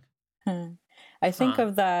something. I think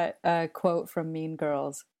of that quote from Mean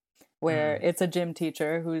Girls, where it's a gym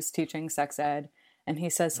teacher who's teaching sex ed, and he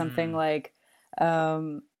says something like,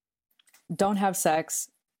 don't have sex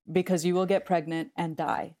because you will get pregnant and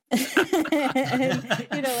die. And,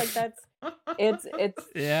 like it's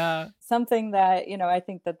Yeah. something that, I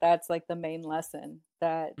think that's like the main lesson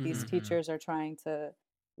that these teachers are trying to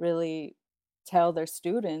really tell their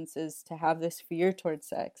students, is to have this fear towards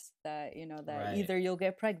sex, that, that either you'll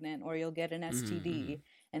get pregnant or you'll get an STD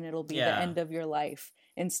and it'll be the end of your life,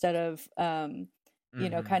 instead of, kind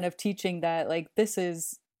of teaching that, like, this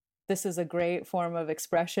is a great form of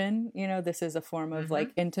expression. This is a form of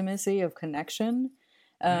like intimacy, of connection.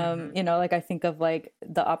 Like I think of like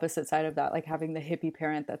the opposite side of that, like having the hippie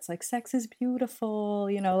parent that's like, sex is beautiful,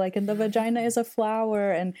 like, and the vagina is a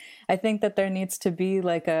flower. And I think that there needs to be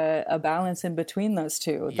like a balance in between those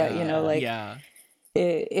two, that,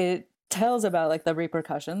 it tells about like the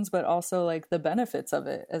repercussions, but also like the benefits of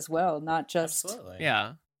it as well. Not just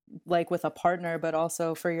like with a partner, but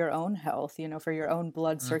also for your own health, for your own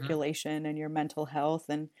blood circulation and your mental health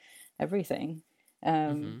and everything.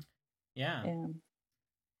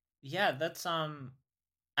 Yeah, that's I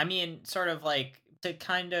mean, sort of like, to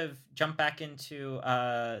kind of jump back into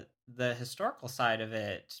the historical side of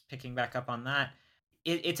it, picking back up on that.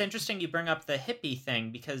 It's interesting you bring up the hippie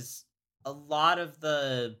thing, because a lot of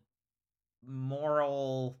the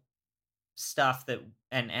moral stuff that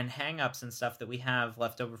and hang-ups and stuff that we have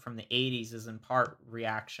left over from the 80s is in part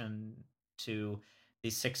reaction to the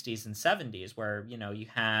 60s and 70s, where you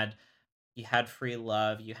had free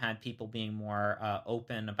love, you had people being more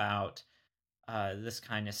open about this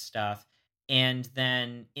kind of stuff. And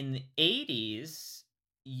then in the 80s,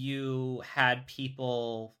 you had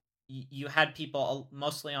people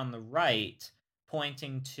mostly on the right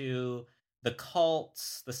pointing to the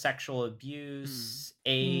cults, the sexual abuse,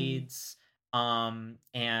 AIDS,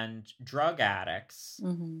 and drug addicts.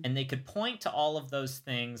 And they could point to all of those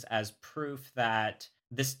things as proof that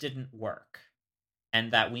this didn't work,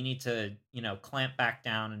 and that we need to, clamp back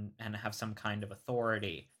down and have some kind of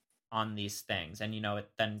authority on these things. And, it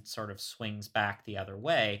then sort of swings back the other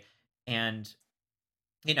way. And,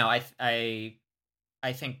 I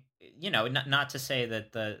think, not to say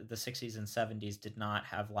that the 60s and 70s did not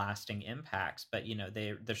have lasting impacts, but,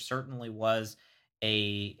 there certainly was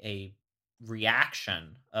a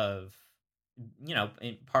reaction of,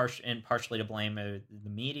 partially to blame the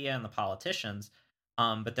media and the politicians.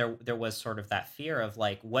 But there was sort of that fear of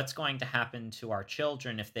like, what's going to happen to our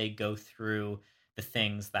children if they go through the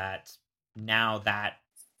things that now that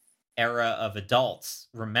era of adults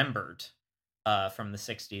remembered from the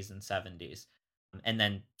 60s and 70s, and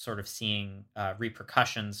then sort of seeing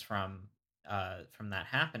repercussions from that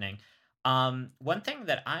happening. One thing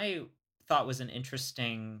that I thought was an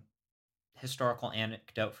interesting historical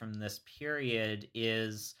anecdote from this period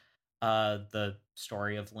is the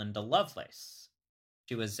story of Linda Lovelace.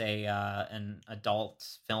 She was an adult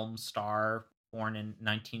film star born in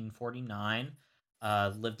 1949,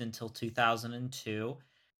 lived until 2002,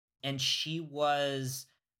 and she was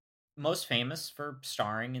most famous for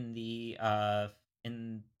starring in the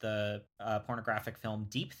pornographic film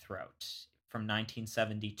Deep Throat from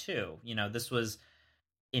 1972. This was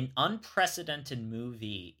an unprecedented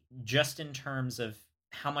movie, just in terms of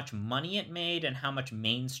how much money it made and how much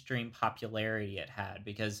mainstream popularity it had,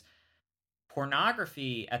 because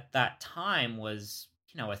pornography at that time was,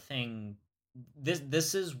 a thing.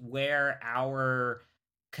 This is where our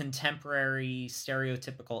contemporary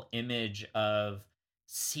stereotypical image of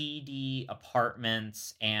seedy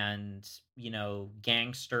apartments and,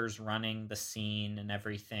 gangsters running the scene and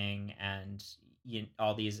everything, and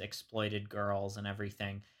all these exploited girls and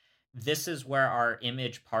everything. This is where our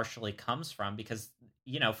image partially comes from, because,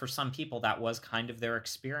 for some people that was kind of their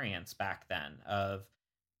experience back then, of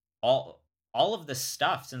all of this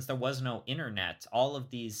stuff. Since there was no internet, all of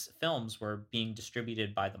these films were being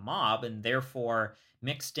distributed by the mob, and therefore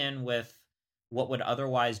mixed in with what would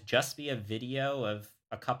otherwise just be a video of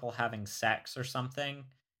a couple having sex or something.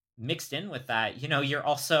 Mixed in with that, you're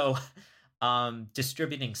also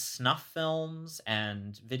distributing snuff films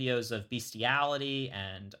and videos of bestiality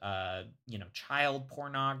and child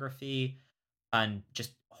pornography, and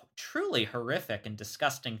just truly horrific and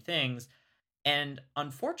disgusting things. And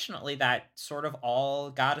unfortunately, that sort of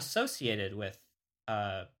all got associated with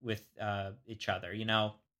each other.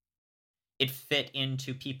 It fit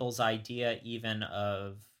into people's idea even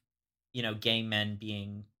of gay men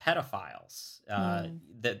being pedophiles.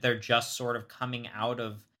 That they're just sort of coming out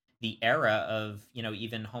of the era of,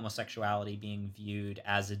 even homosexuality being viewed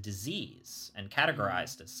as a disease and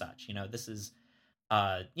categorized as such. This is,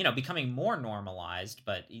 becoming more normalized,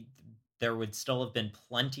 but there would still have been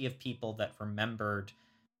plenty of people that remembered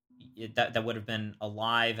that would have been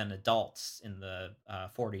alive and adults in the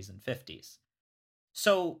 40s and 50s.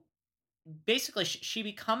 So basically she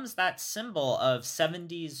becomes that symbol of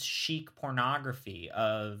 70s chic pornography,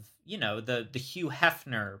 of the Hugh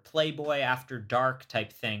Hefner Playboy After Dark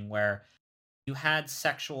type thing, where you had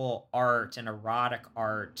sexual art and erotic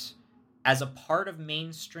art as a part of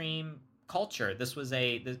mainstream culture. This was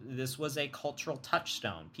a cultural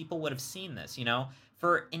touchstone. People would have seen this,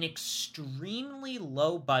 for an extremely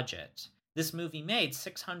low budget. This movie made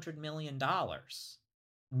 $600 million.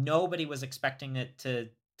 Nobody was expecting it to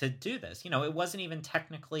do this. It wasn't even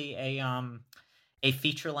technically a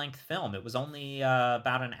feature length film. It was only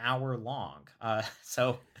about an hour long.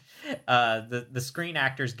 So the Screen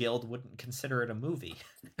Actors Guild wouldn't consider it a movie.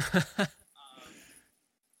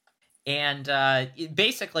 And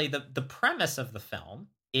basically, the premise of the film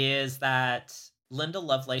is that Linda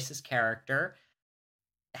Lovelace's character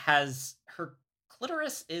has her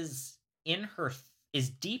clitoris is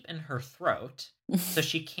deep in her throat, so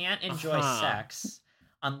she can't enjoy sex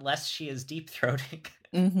unless she is deep throating.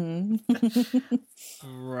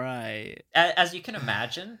 Right. As you can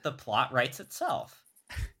imagine, the plot writes itself.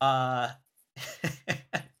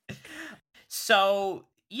 So,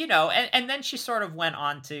 and then she sort of went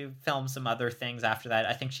on to film some other things after that.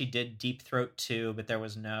 I think she did Deep Throat 2, but there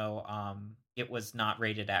was no, it was not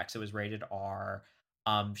rated X, it was rated R.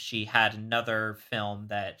 She had another film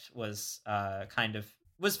that was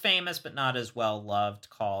was famous, but not as well loved,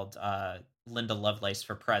 called Linda Lovelace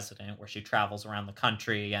for President, where she travels around the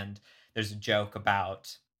country, and there's a joke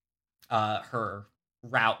about her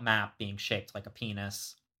route map being shaped like a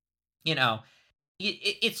penis.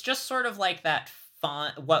 It's just sort of like that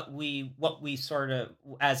fun, what we sort of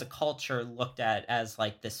as a culture looked at as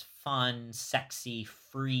like this fun, sexy,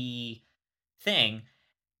 free thing.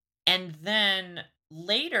 And then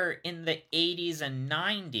later in the 80s and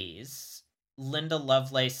 90s, Linda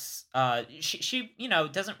Lovelace, she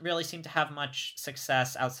doesn't really seem to have much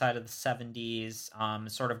success outside of the 70s.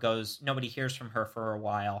 Sort of goes, nobody hears from her for a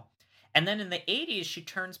while. And then in the 80s, she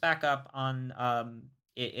turns back up on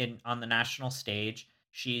on the national stage.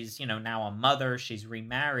 She's, now a mother, she's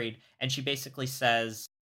remarried, and she basically says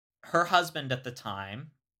her husband at the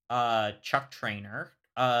time, Chuck Traynor,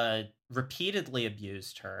 repeatedly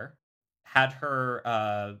abused her, had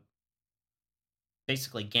her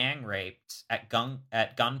basically gang raped at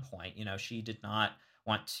gunpoint. She did not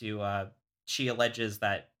want to. She alleges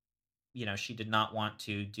that she did not want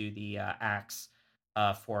to do the acts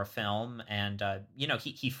for a film, and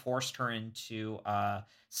he forced her into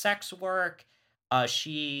sex work.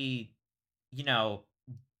 She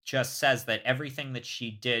just says that everything that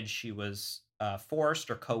she did, she was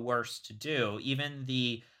forced or coerced to do. Even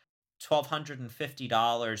the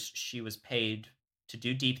 $1,250 she was paid to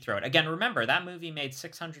do Deep Throat. Again, remember, that movie made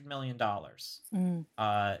 $600 million.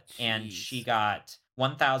 And she got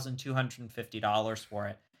 $1,250 for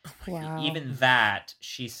it. Wow. Even that,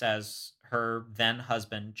 she says, her then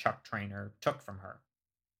husband, Chuck Traynor, took from her.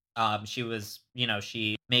 She was,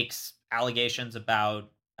 she makes allegations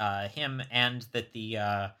about him, and that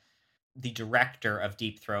the director of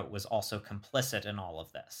Deep Throat was also complicit in all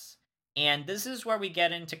of this. And this is where we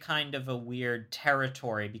get into kind of a weird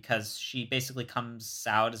territory, because she basically comes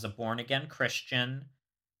out as a born-again Christian,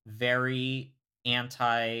 very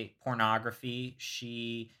anti-pornography.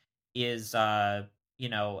 She is, a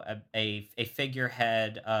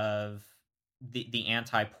figurehead of the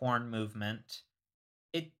anti-porn movement.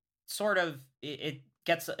 It sort of it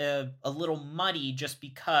gets a little muddy, just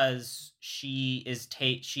because she is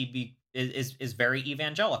is very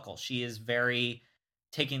evangelical. She is very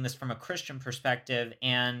taking this from a Christian perspective,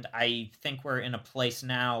 and I think we're in a place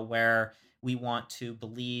now where we want to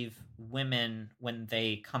believe women when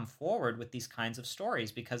they come forward with these kinds of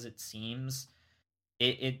stories, because it seems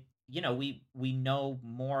we know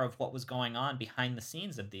more of what was going on behind the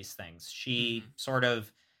scenes of these things. She sort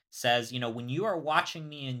of says, when you are watching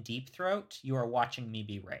me in Deep Throat, you are watching me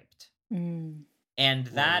be raped. And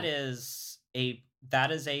that is a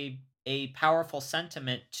powerful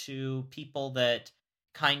sentiment to people that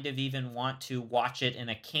kind of even want to watch it in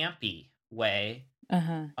a campy way,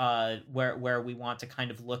 where we want to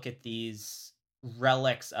kind of look at these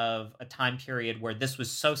relics of a time period where this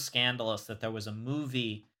was so scandalous that there was a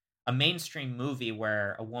mainstream movie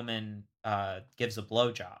where a woman gives a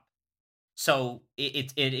blowjob. So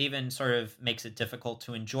it even sort of makes it difficult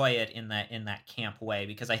to enjoy it in that camp way,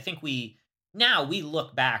 because I think we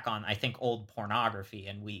look back on, I think, old pornography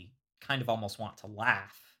and we kind of almost want to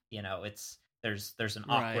laugh. It's there's an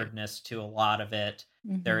Right. awkwardness to a lot of it.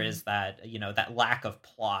 There Mm-hmm. is that that lack of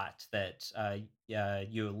plot that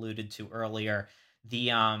you alluded to earlier.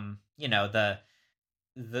 The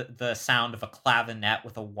the sound of a clavinet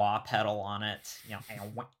with a wah pedal on it, you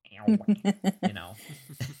know,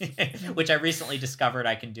 which I recently discovered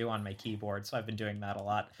I can do on my keyboard, so I've been doing that a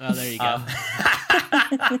lot. Oh, there you go.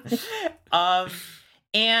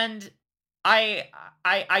 And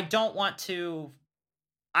I don't want to.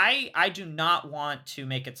 I do not want to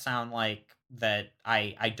make it sound like that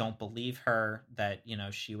I don't believe her, that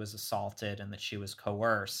she was assaulted and that she was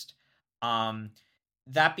coerced. Um,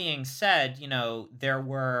 that being said, there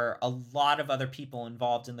were a lot of other people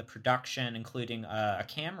involved in the production, including a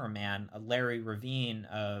cameraman, Larry Ravine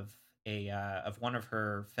of one of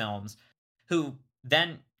her films, who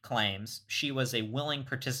then claims she was a willing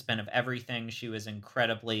participant of everything. She was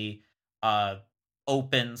incredibly uh,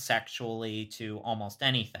 open sexually to almost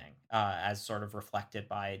anything, as sort of reflected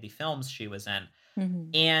by the films she was in.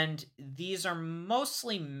 Mm-hmm. And these are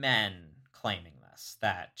mostly men claiming this,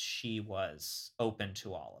 that she was open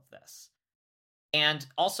to all of this. And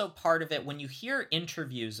also part of it, when you hear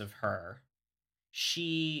interviews of her,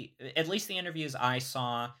 she, at least the interviews I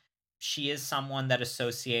saw, she is someone that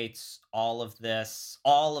associates all of this,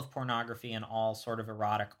 all of pornography and all sort of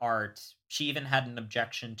erotic art. She even had an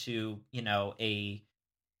objection to,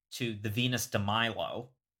 to the Venus de Milo,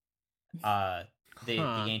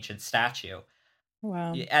 the ancient statue.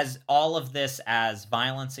 Wow. As all of this as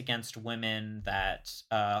violence against women, that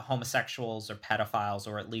homosexuals or pedophiles,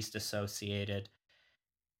 or at least associated.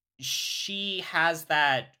 She has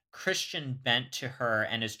that Christian bent to her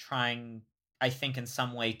and is trying, I think, in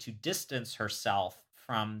some way to distance herself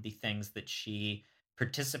from the things that she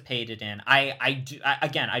participated in.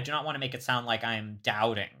 Again, I do not want to make it sound like I am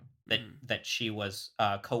doubting that she was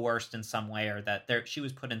coerced in some way, or that she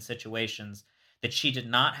was put in situations that she did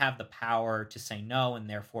not have the power to say no and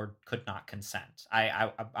therefore could not consent. I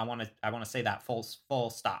want to say that full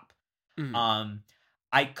stop.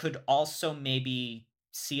 I could also maybe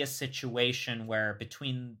see a situation where,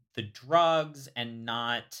 between the drugs and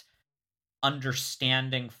not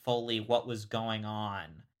understanding fully what was going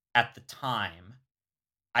on at the time,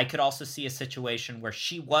 I could also see a situation where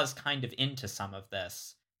she was kind of into some of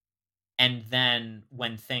this. And then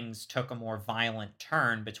when things took a more violent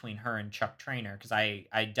turn between her and Chuck Traynor, because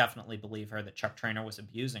I definitely believe her that Chuck Traynor was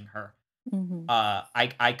abusing her, Mm-hmm.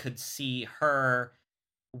 I could see her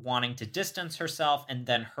wanting to distance herself, and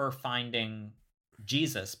then her finding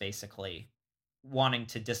Jesus, basically wanting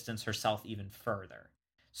to distance herself even further.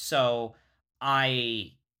 So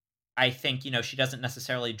I think, she doesn't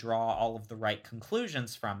necessarily draw all of the right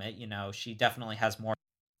conclusions from it. She definitely has more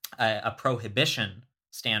a prohibition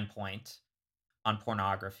standpoint on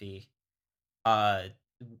pornography, and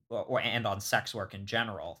on sex work in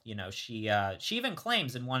general. She even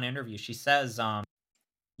claims in one interview, she says,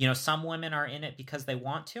 some women are in it because they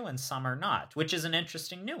want to, and some are not, which is an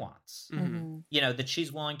interesting nuance. Mm-hmm. That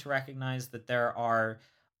she's willing to recognize that there are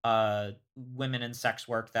women in sex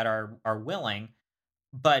work that are willing,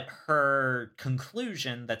 but her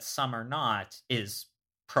conclusion that some are not is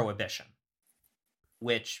prohibition,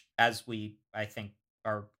 which, as we, I think,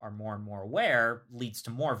 are more and more aware, leads to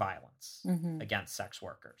more violence against sex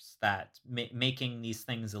workers. That making these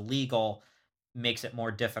things illegal makes it more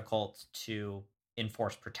difficult to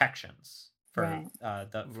enforce protections for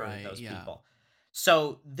those people.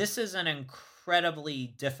 So this is an incredibly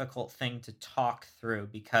difficult thing to talk through,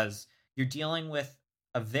 because you're dealing with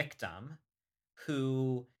a victim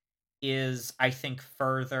who is, I think,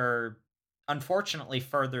 unfortunately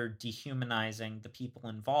further dehumanizing the people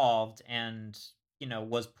involved, and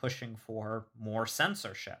was pushing for more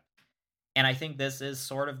censorship. And I think this is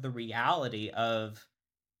sort of the reality of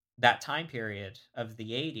that time period of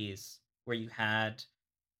the 80s, where you had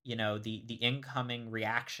the incoming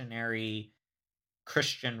reactionary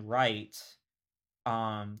Christian right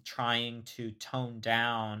trying to tone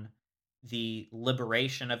down the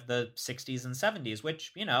liberation of the 60s and 70s,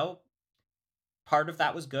 which part of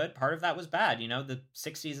that was good, part of that was bad. The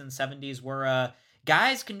 60s and 70s were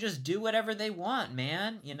guys can just do whatever they want,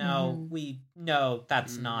 man. We know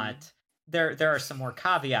that's not. There are some more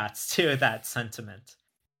caveats to that sentiment.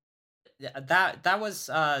 That was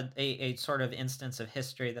a sort of instance of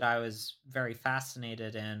history that I was very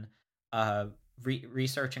fascinated in,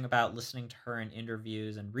 researching about, listening to her in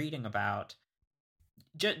interviews, and reading about.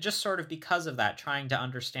 Just sort of because of that, trying to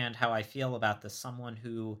understand how I feel about this. Someone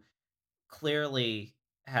who clearly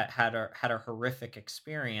had a horrific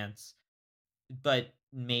experience, but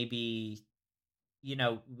maybe,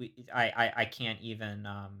 I can't even,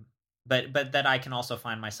 but that I can also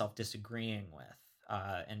find myself disagreeing with,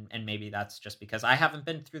 and maybe that's just because I haven't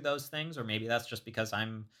been through those things, or maybe that's just because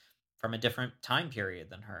I'm from a different time period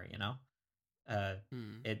than her. uh,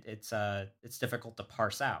 Hmm. it's difficult to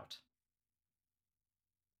parse out.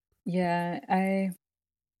 Yeah,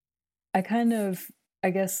 I kind of,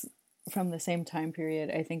 I guess from the same time period,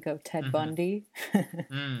 I think of Ted Hmm. Bundy,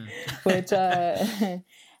 Mm. which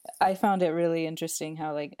I found it really interesting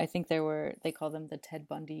how, like, I think they call them the Ted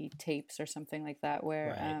Bundy tapes or something like that, where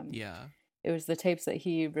Right. Yeah. it was the tapes that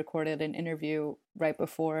he recorded an interview right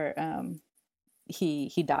before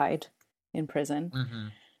he died in prison. Hmm.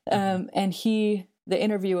 Hmm. And the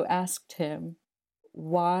interview asked him,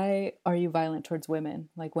 why are you violent towards women?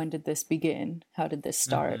 Like, when did this begin? How did this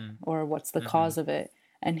start? Hmm. Or what's the Hmm. cause of it?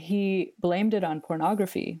 And he blamed it on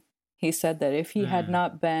pornography. He said that if he had Mm.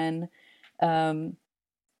 not been um,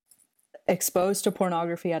 exposed to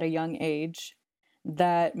pornography at a young age,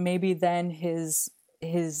 that maybe then his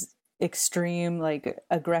extreme like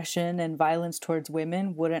aggression and violence towards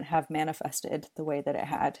women wouldn't have manifested the way that it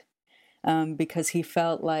had, because he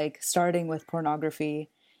felt like starting with pornography,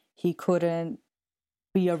 he couldn't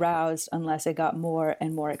be aroused unless it got more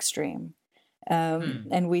and more extreme. Hmm.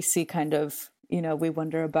 And we see kind of, we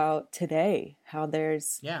wonder about today how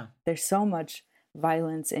Yeah. there's so much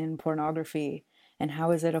violence in pornography, and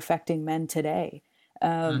how is it affecting men today?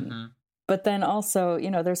 Hmm. But then also,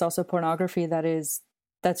 there's also pornography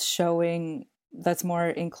that's showing, that's more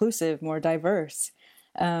inclusive, more diverse.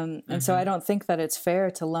 And so I Hmm. don't think that it's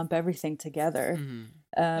fair to lump everything together. Hmm.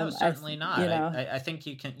 No, I, certainly not. you I, know, I I think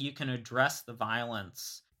you can address the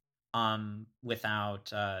violence,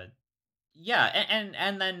 without, yeah,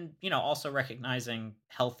 and then, also recognizing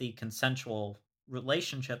healthy consensual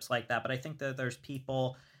relationships like that. But I think that there's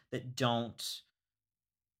people that don't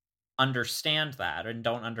understand that, and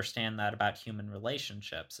don't understand that about human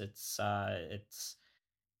relationships. It's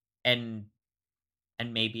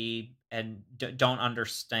and maybe, don't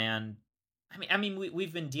understand. I mean,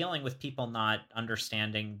 we've been dealing with people not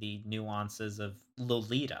understanding the nuances of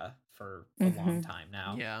Lolita for a long mm-hmm, time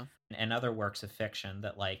now, Yeah. and other works of fiction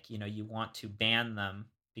that, like, you want to ban them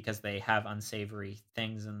because they have unsavory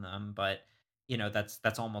things in them, but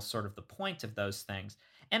that's almost sort of the point of those things.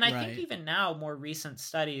 And I think Right. even now, more recent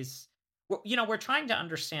studies, we're trying to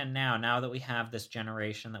understand now that we have this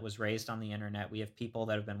generation that was raised on the internet. We have people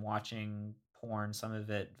that have been watching porn, some of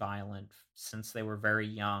it violent, since they were very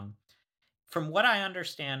young. From what I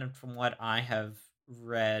understand, and from what I have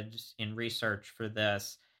read in research for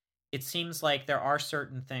this, it seems like there are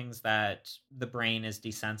certain things that the brain is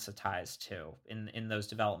desensitized to in those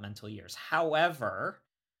developmental years. However,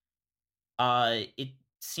 it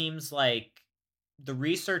seems like the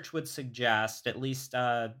research would suggest, at least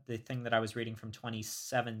the thing that I was reading from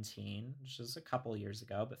 2017, which is a couple years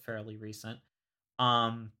ago, but fairly recent,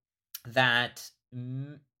 um, that,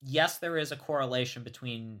 yes, there is a correlation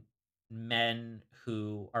between men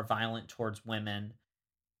who are violent towards women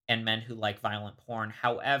and men who like violent porn.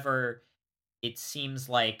 However, it seems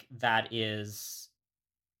like that is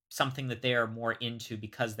something that they are more into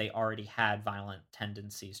because they already had violent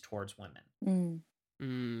tendencies towards women. mm,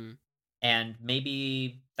 Mm. And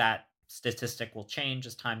maybe that statistic will change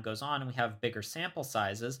as time goes on and we have bigger sample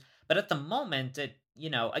sizes. But at the moment,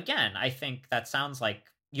 again, I think that sounds like,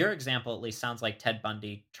 your example at least sounds like Ted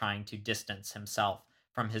Bundy trying to distance himself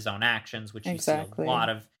from his own actions, which exactly.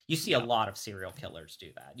 you see a Yeah. lot of serial killers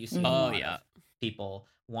do that. You see a Mm-hmm. Oh, lot yeah. of people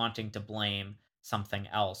wanting to blame something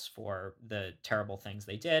else for the terrible things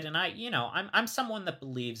they did. And I'm someone that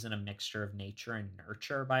believes in a mixture of nature and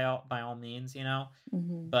nurture, by all means,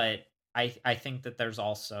 Mm-hmm. but I think that there's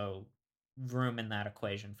also room in that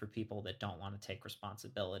equation for people that don't want to take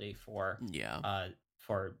responsibility for, Yeah. uh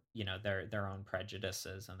for their own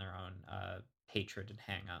prejudices and their own hatred and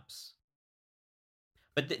hangups.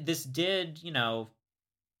 But this did,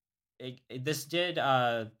 this did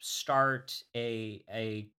start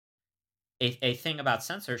a thing about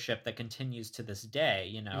censorship that continues to this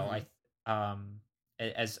day. Hmm.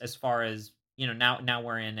 As far as, now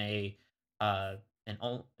we're in an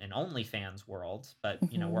OnlyFans world, but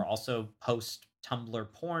Mm-hmm. we're also post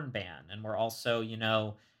Tumblr porn ban, and we're also,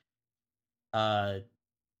 uh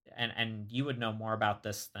and you would know more about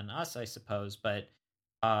this than us, I suppose, but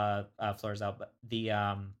Florizel, but the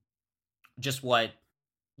just what,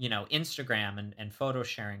 Instagram and photo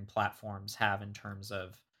sharing platforms have in terms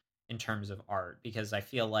of art. Because I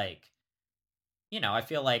feel like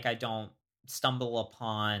I don't stumble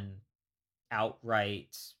upon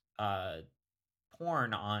outright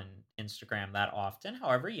porn on Instagram that often.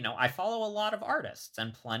 However, I follow a lot of artists,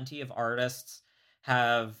 and plenty of artists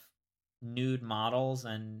have nude models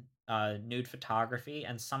and nude photography,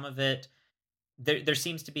 and some of it there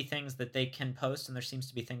seems to be things that they can post, and there seems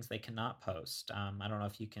to be things they cannot post. I don't know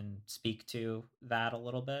if you can speak to that a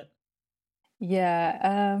little bit.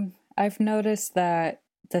 Yeah, I've noticed that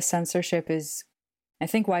the censorship is, I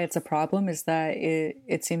think why it's a problem is that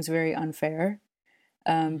it seems very unfair,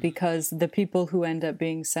 because the people who end up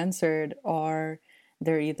being censored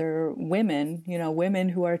they're either women, women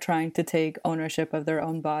who are trying to take ownership of their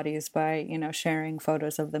own bodies by, sharing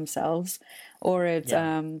photos of themselves, or it's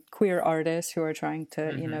queer artists who are trying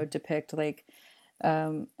to, depict like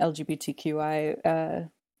LGBTQI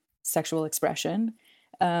sexual expression.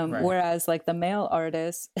 Right. Whereas like the male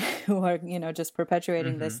artists who are, just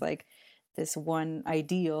perpetuating this one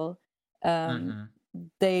ideal,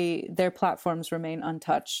 their platforms remain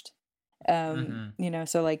untouched.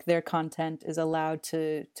 So like their content is allowed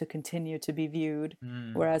to continue to be viewed,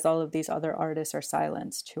 whereas all of these other artists are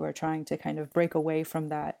silenced, who are trying to kind of break away from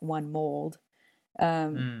that one mold.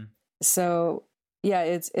 So yeah,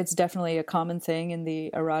 it's definitely a common thing in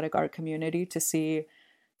the erotic art community to see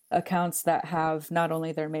accounts that have not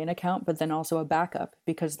only their main account, but then also a backup,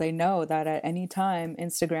 because they know that at any time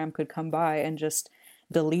Instagram could come by and just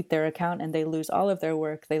delete their account, and they lose all of their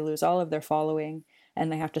work, they lose all of their following,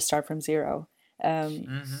 and they have to start from zero.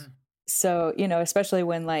 So, especially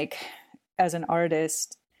when, like, as an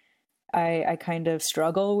artist, I kind of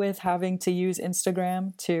struggle with having to use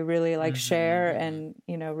Instagram to really like share and,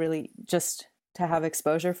 really just to have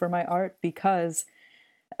exposure for my art, because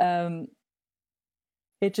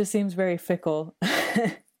it just seems very fickle.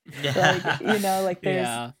 Like,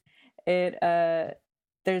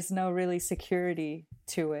 there's no really security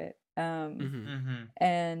to it.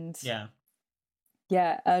 And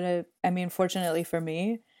I mean, fortunately for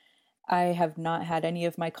me, I have not had any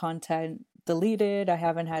of my content deleted. I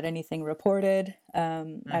haven't had anything reported.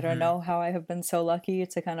 I don't know how I have been so lucky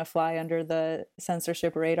to kind of fly under the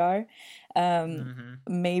censorship radar.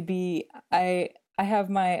 Maybe I have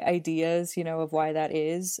my ideas, of why that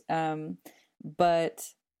is. But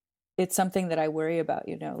it's something that I worry about,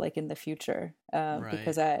 like in the future,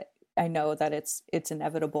 because I know that it's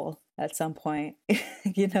inevitable at some point,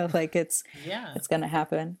 like it's going to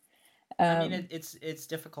happen. I mean, it's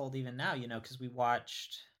difficult even now, because we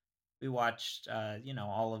watched,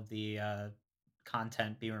 all of the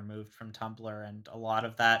content be removed from Tumblr, and a lot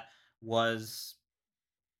of that was,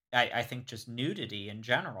 I think, just nudity in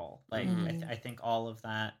general. Like, I think all of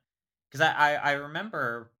that, because I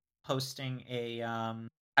remember posting a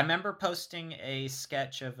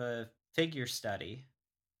sketch of a figure study,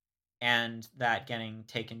 and that getting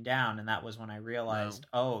taken down, and that was when I realized,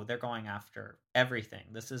 oh, they're going after everything.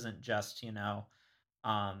 This isn't just,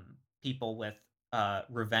 people with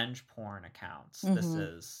revenge porn accounts.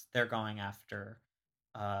 They're going after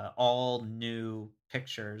all new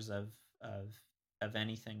pictures of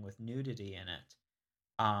anything with nudity in it.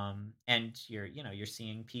 And you're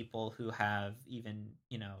seeing people who have even,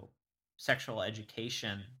 sexual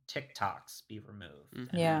education TikToks be removed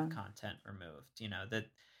and have content removed, that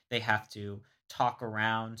they have to talk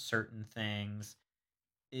around certain things.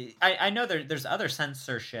 I know there's other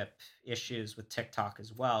censorship issues with TikTok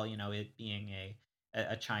as well, it being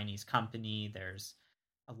a Chinese company. There's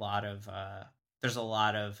a lot of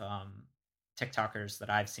TikTokers that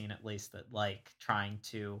I've seen, at least, that like trying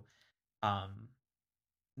to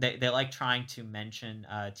they like trying to mention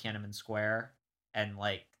Tiananmen Square and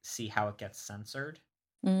like see how it gets censored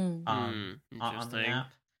on the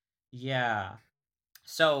map. Yeah.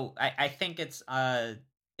 So I think it's an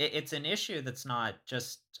issue that's not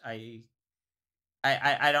just I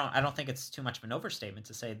don't think it's too much of an overstatement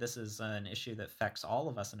to say this is an issue that affects all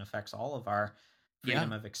of us and affects all of our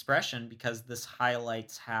freedom of expression, because this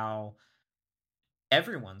highlights how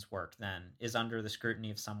everyone's work then is under the scrutiny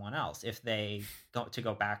of someone else. If they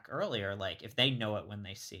go back earlier, like if they know it when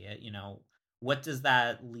they see it, what does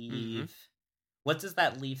that leave? What does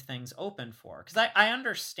that leave things open for? Because I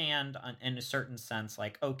understand in a certain sense,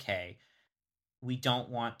 like, okay, we don't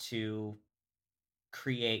want to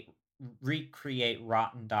recreate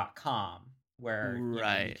rotten.com, where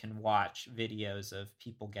you can watch videos of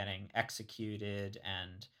people getting executed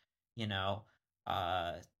and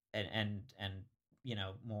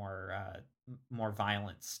more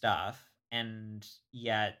violent stuff, and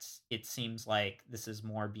yet it seems like this is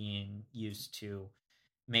more being used to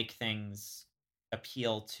make things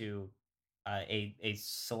appeal to a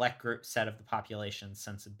select group set of the population's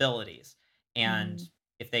sensibilities. And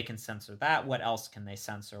if they can censor that, what else can they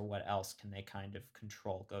censor? What else can they kind of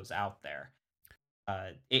control goes out there?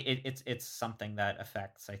 It's something that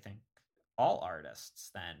affects, I think, all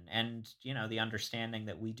artists then. And, the understanding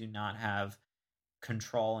that we do not have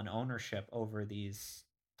control and ownership over these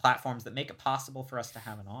platforms that make it possible for us to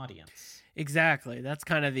have an audience. Exactly. That's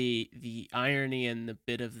kind of the irony and the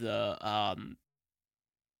bit of the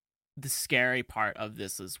scary part of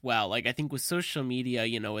this as well. Like, I think with social media,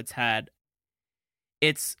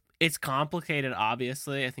 it's complicated,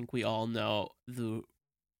 obviously. I think we all know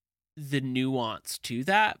the nuance to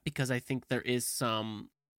that, because I think there is some,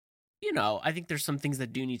 I think there's some things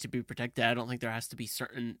that do need to be protected. I don't think there has to be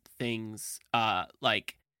certain things,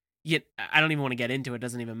 like, I don't even want to get into it. It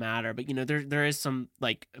doesn't even matter. But, there is some,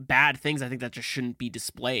 like, bad things I think that just shouldn't be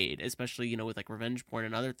displayed, especially, with, like, revenge porn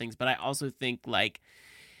and other things. But I also think, like,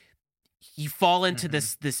 you fall into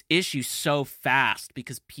this issue so fast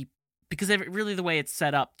because really the way it's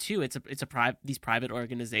set up too, these private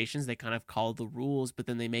organizations, they kind of call the rules, but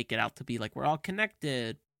then they make it out to be like we're all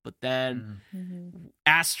connected, but then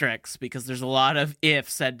asterisks, because there's a lot of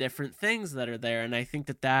ifs at different things that are there. And I think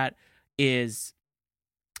that is,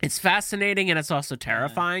 it's fascinating, and it's also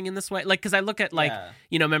terrifying in this way. Like, because I look at, like,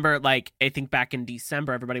 remember, like, I think back in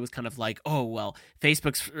December, everybody was kind of like, oh, well,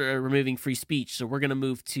 Facebook's removing free speech, so we're going to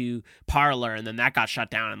move to Parler, and then that got shut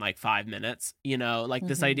down in, like, 5 minutes, like,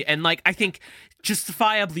 this idea. And, like, I think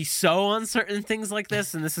justifiably so on certain things like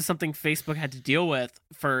this, and this is something Facebook had to deal with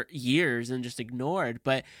for years and just ignored.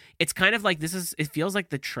 But it's kind of like it feels like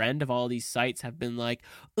the trend of all these sites have been like,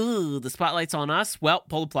 ooh, the spotlight's on us, well,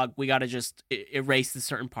 pull the plug, we got to just erase this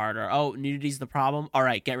certain part, or, oh, nudity's the problem, all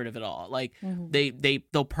right, get rid of it all. Like,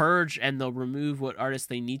 they'll purge and they'll remove what artists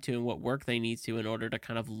they need to and what work they need to in order to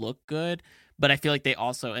kind of look good. But I feel like they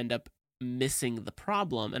also end up missing the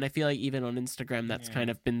problem. And I feel like even on Instagram, that's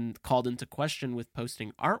kind of been called into question with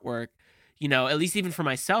posting artwork. At least even for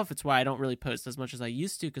myself, it's why I don't really post as much as I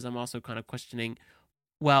used to, because I'm also kind of questioning,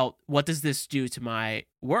 well, what does this do to my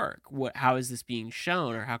work? How is this being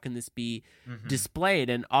shown, or how can this be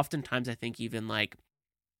displayed? And oftentimes I think even, like,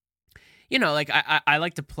 like, I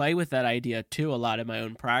like to play with that idea too a lot in my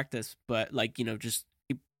own practice, but, like, just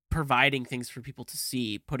providing things for people to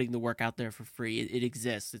see, putting the work out there for free. It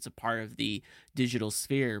exists. It's a part of the digital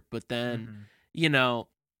sphere. But then,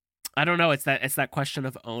 I don't know. It's that question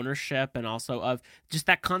of ownership, and also of just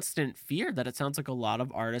that constant fear that it sounds like a lot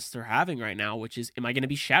of artists are having right now, which is, am I going to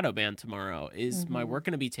be shadow banned tomorrow? Is my work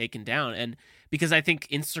going to be taken down? And because I think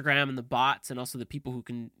Instagram and the bots and also the people who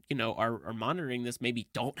can, are monitoring this maybe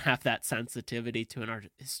don't have that sensitivity to an art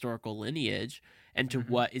historical lineage and to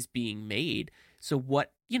what is being made. So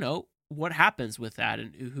what happens with that,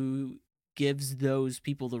 and who gives those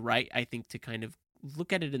people the right, I think, to kind of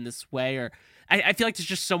look at it in this way? Or I feel like there's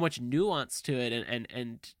just so much nuance to it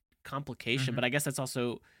and complication, but I guess that's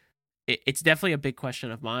also, it's definitely a big question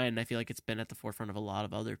of mine. And I feel like it's been at the forefront of a lot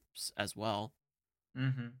of others as well.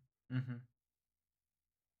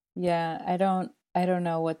 Yeah, I don't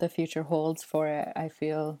know what the future holds for it. I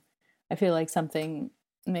feel like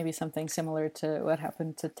maybe something similar to what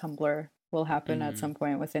happened to Tumblr will happen at some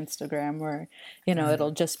point with Instagram, where,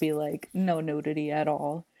 it'll just be like no nudity at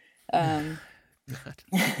all. No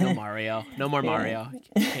Mario. No more Mario.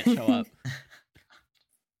 Can't show up.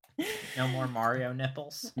 No more Mario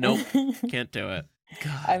nipples. Nope. Can't do it.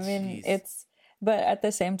 God, I mean, but at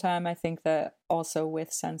the same time, I think that also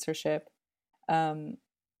with censorship,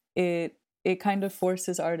 it kind of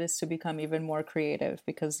forces artists to become even more creative,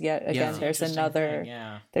 because yet again, there's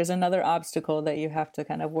another obstacle that you have to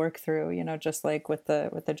kind of work through, just like with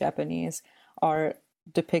the Japanese art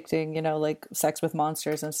depicting, like sex with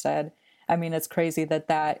monsters instead. I mean, it's crazy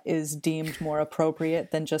that is deemed more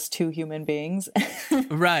appropriate than just two human beings.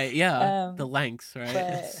 Right. Yeah. The lengths,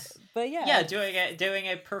 right? But yeah. Yeah. Doing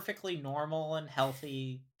a perfectly normal and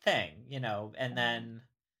healthy thing, and then,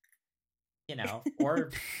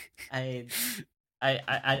 or I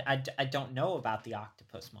don't know about the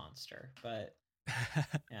octopus monster, but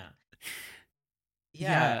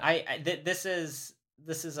yeah. This is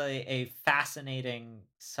a fascinating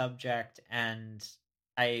subject, and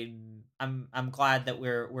I'm glad that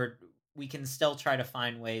we can still try to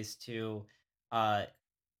find ways to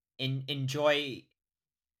enjoy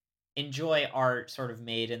art sort of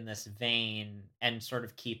made in this vein, and sort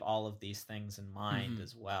of keep all of these things in mind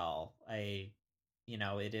as well.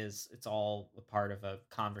 It's all a part of a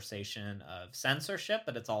conversation of censorship,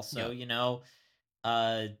 but it's also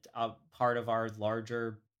a part of our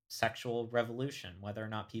larger sexual revolution, whether or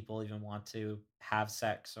not people even want to have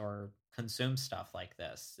sex or consume stuff like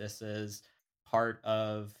this. This is part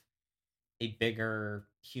of a bigger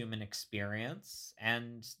human experience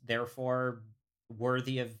and therefore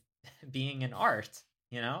worthy of being an art,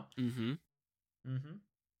 you know? Mm-hmm. Mm-hmm.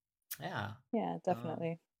 Yeah. Yeah,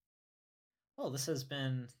 definitely. Well, this has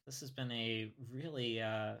been a really,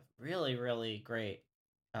 really great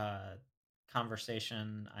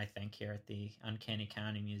conversation, I think, here at the Uncanny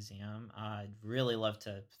County Museum. I'd really love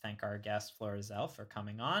to thank our guest, Florizel, for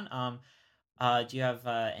coming on. Do you have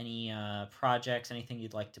any projects, anything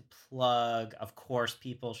you'd like to plug? Of course,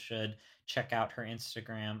 people should check out her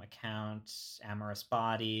Instagram account, Amorous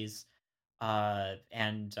Bodies.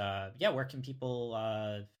 And where can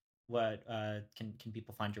people can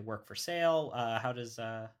people find your work for sale? How does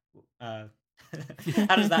how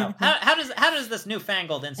does that how does this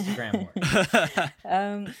newfangled Instagram work?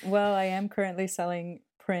 Well, I am currently selling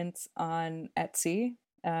prints on Etsy.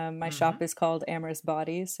 My shop is called Amorous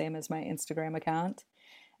Bodies, same as my Instagram account.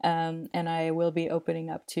 And I will be opening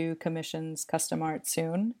up to commissions custom art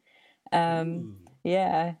soon.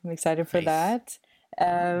 Yeah, I'm excited for that.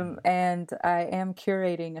 And I am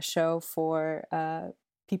curating a show for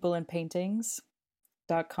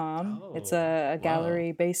peopleinpaintings.com. It's a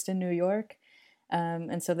gallery based in New York.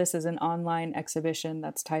 And so this is an online exhibition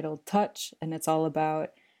that's titled Touch, and it's all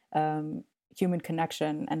about human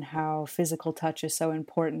connection and how physical touch is so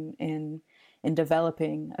important in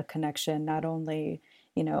developing a connection, not only,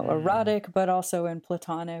 erotic, but also in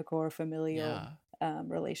platonic or familial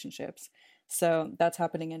relationships. So that's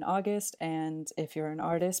happening in August, and if you're an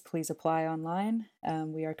artist, please apply online.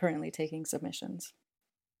 We are currently taking submissions.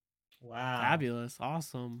 Wow. Fabulous.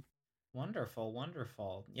 Awesome.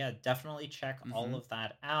 Wonderful. Yeah, definitely check all of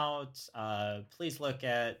that out. Please look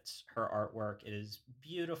at her artwork. It is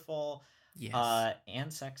beautiful. Yes.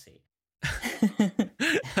 And sexy.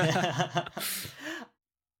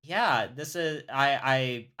 Yeah, this is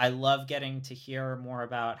I love getting to hear more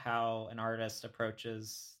about how an artist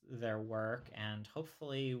approaches their work, and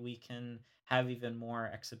hopefully we can have even more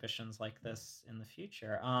exhibitions like this in the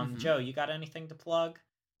future. Joe, you got anything to plug?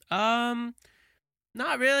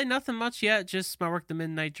 Not really, nothing much yet. Just my work, The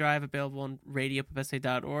Midnight Drive, available on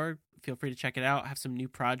radio.pubsa.org. Feel free to check it out. I have some new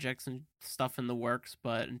projects and stuff in the works,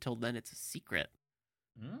 but until then, it's a secret.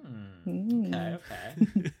 Okay.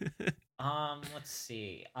 Let's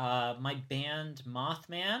see. My band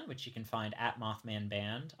Mothman, which you can find at Mothman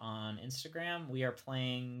Band on Instagram. We are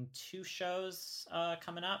playing 2 shows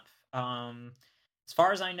coming up. As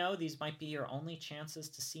far as I know, these might be your only chances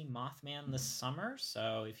to see Mothman this summer.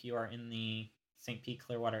 So if you are in the St. Pete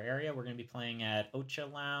Clearwater area, we're going to be playing at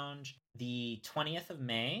Ocha Lounge the 20th of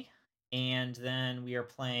May. And then we are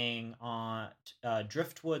playing on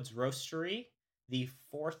Driftwood's Roastery the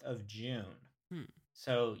 4th of June.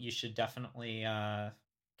 So you should definitely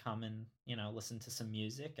come and, listen to some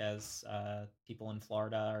music as people in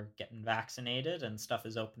Florida are getting vaccinated and stuff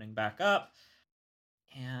is opening back up.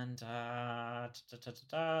 And I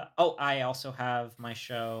also have my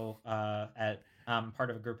show at part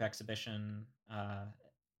of a group exhibition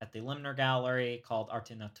at the Limner Gallery called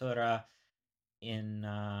Arte Natura in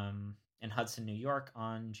Hudson, New York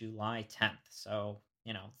on July 10th. So,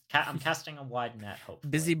 I'm casting a wide net, hopefully.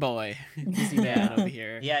 Busy boy. Busy man over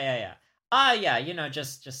here. Yeah.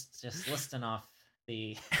 Just listing off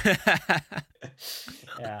the...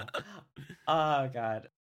 Yeah. Oh, God.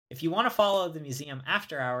 If you want to follow the museum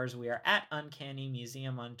after hours, we are at Uncanny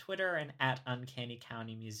Museum on Twitter and at Uncanny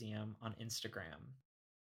County Museum on Instagram.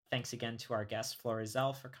 Thanks again to our guest,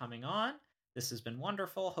 Florizel, for coming on. This has been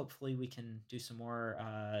wonderful. Hopefully we can do some more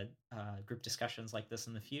group discussions like this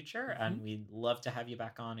in the future, and we'd love to have you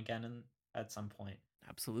back on again at some point.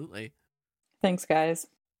 Absolutely. Thanks, guys.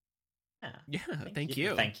 Yeah, thank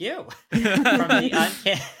you. Thank you.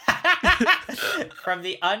 From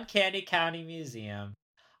the Uncanny County Museum,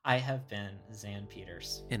 I have been Zan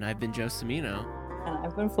Peters. And I've been Joe Cimino. And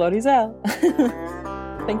I've been Florizel.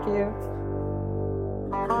 Thank you.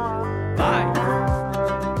 Bye.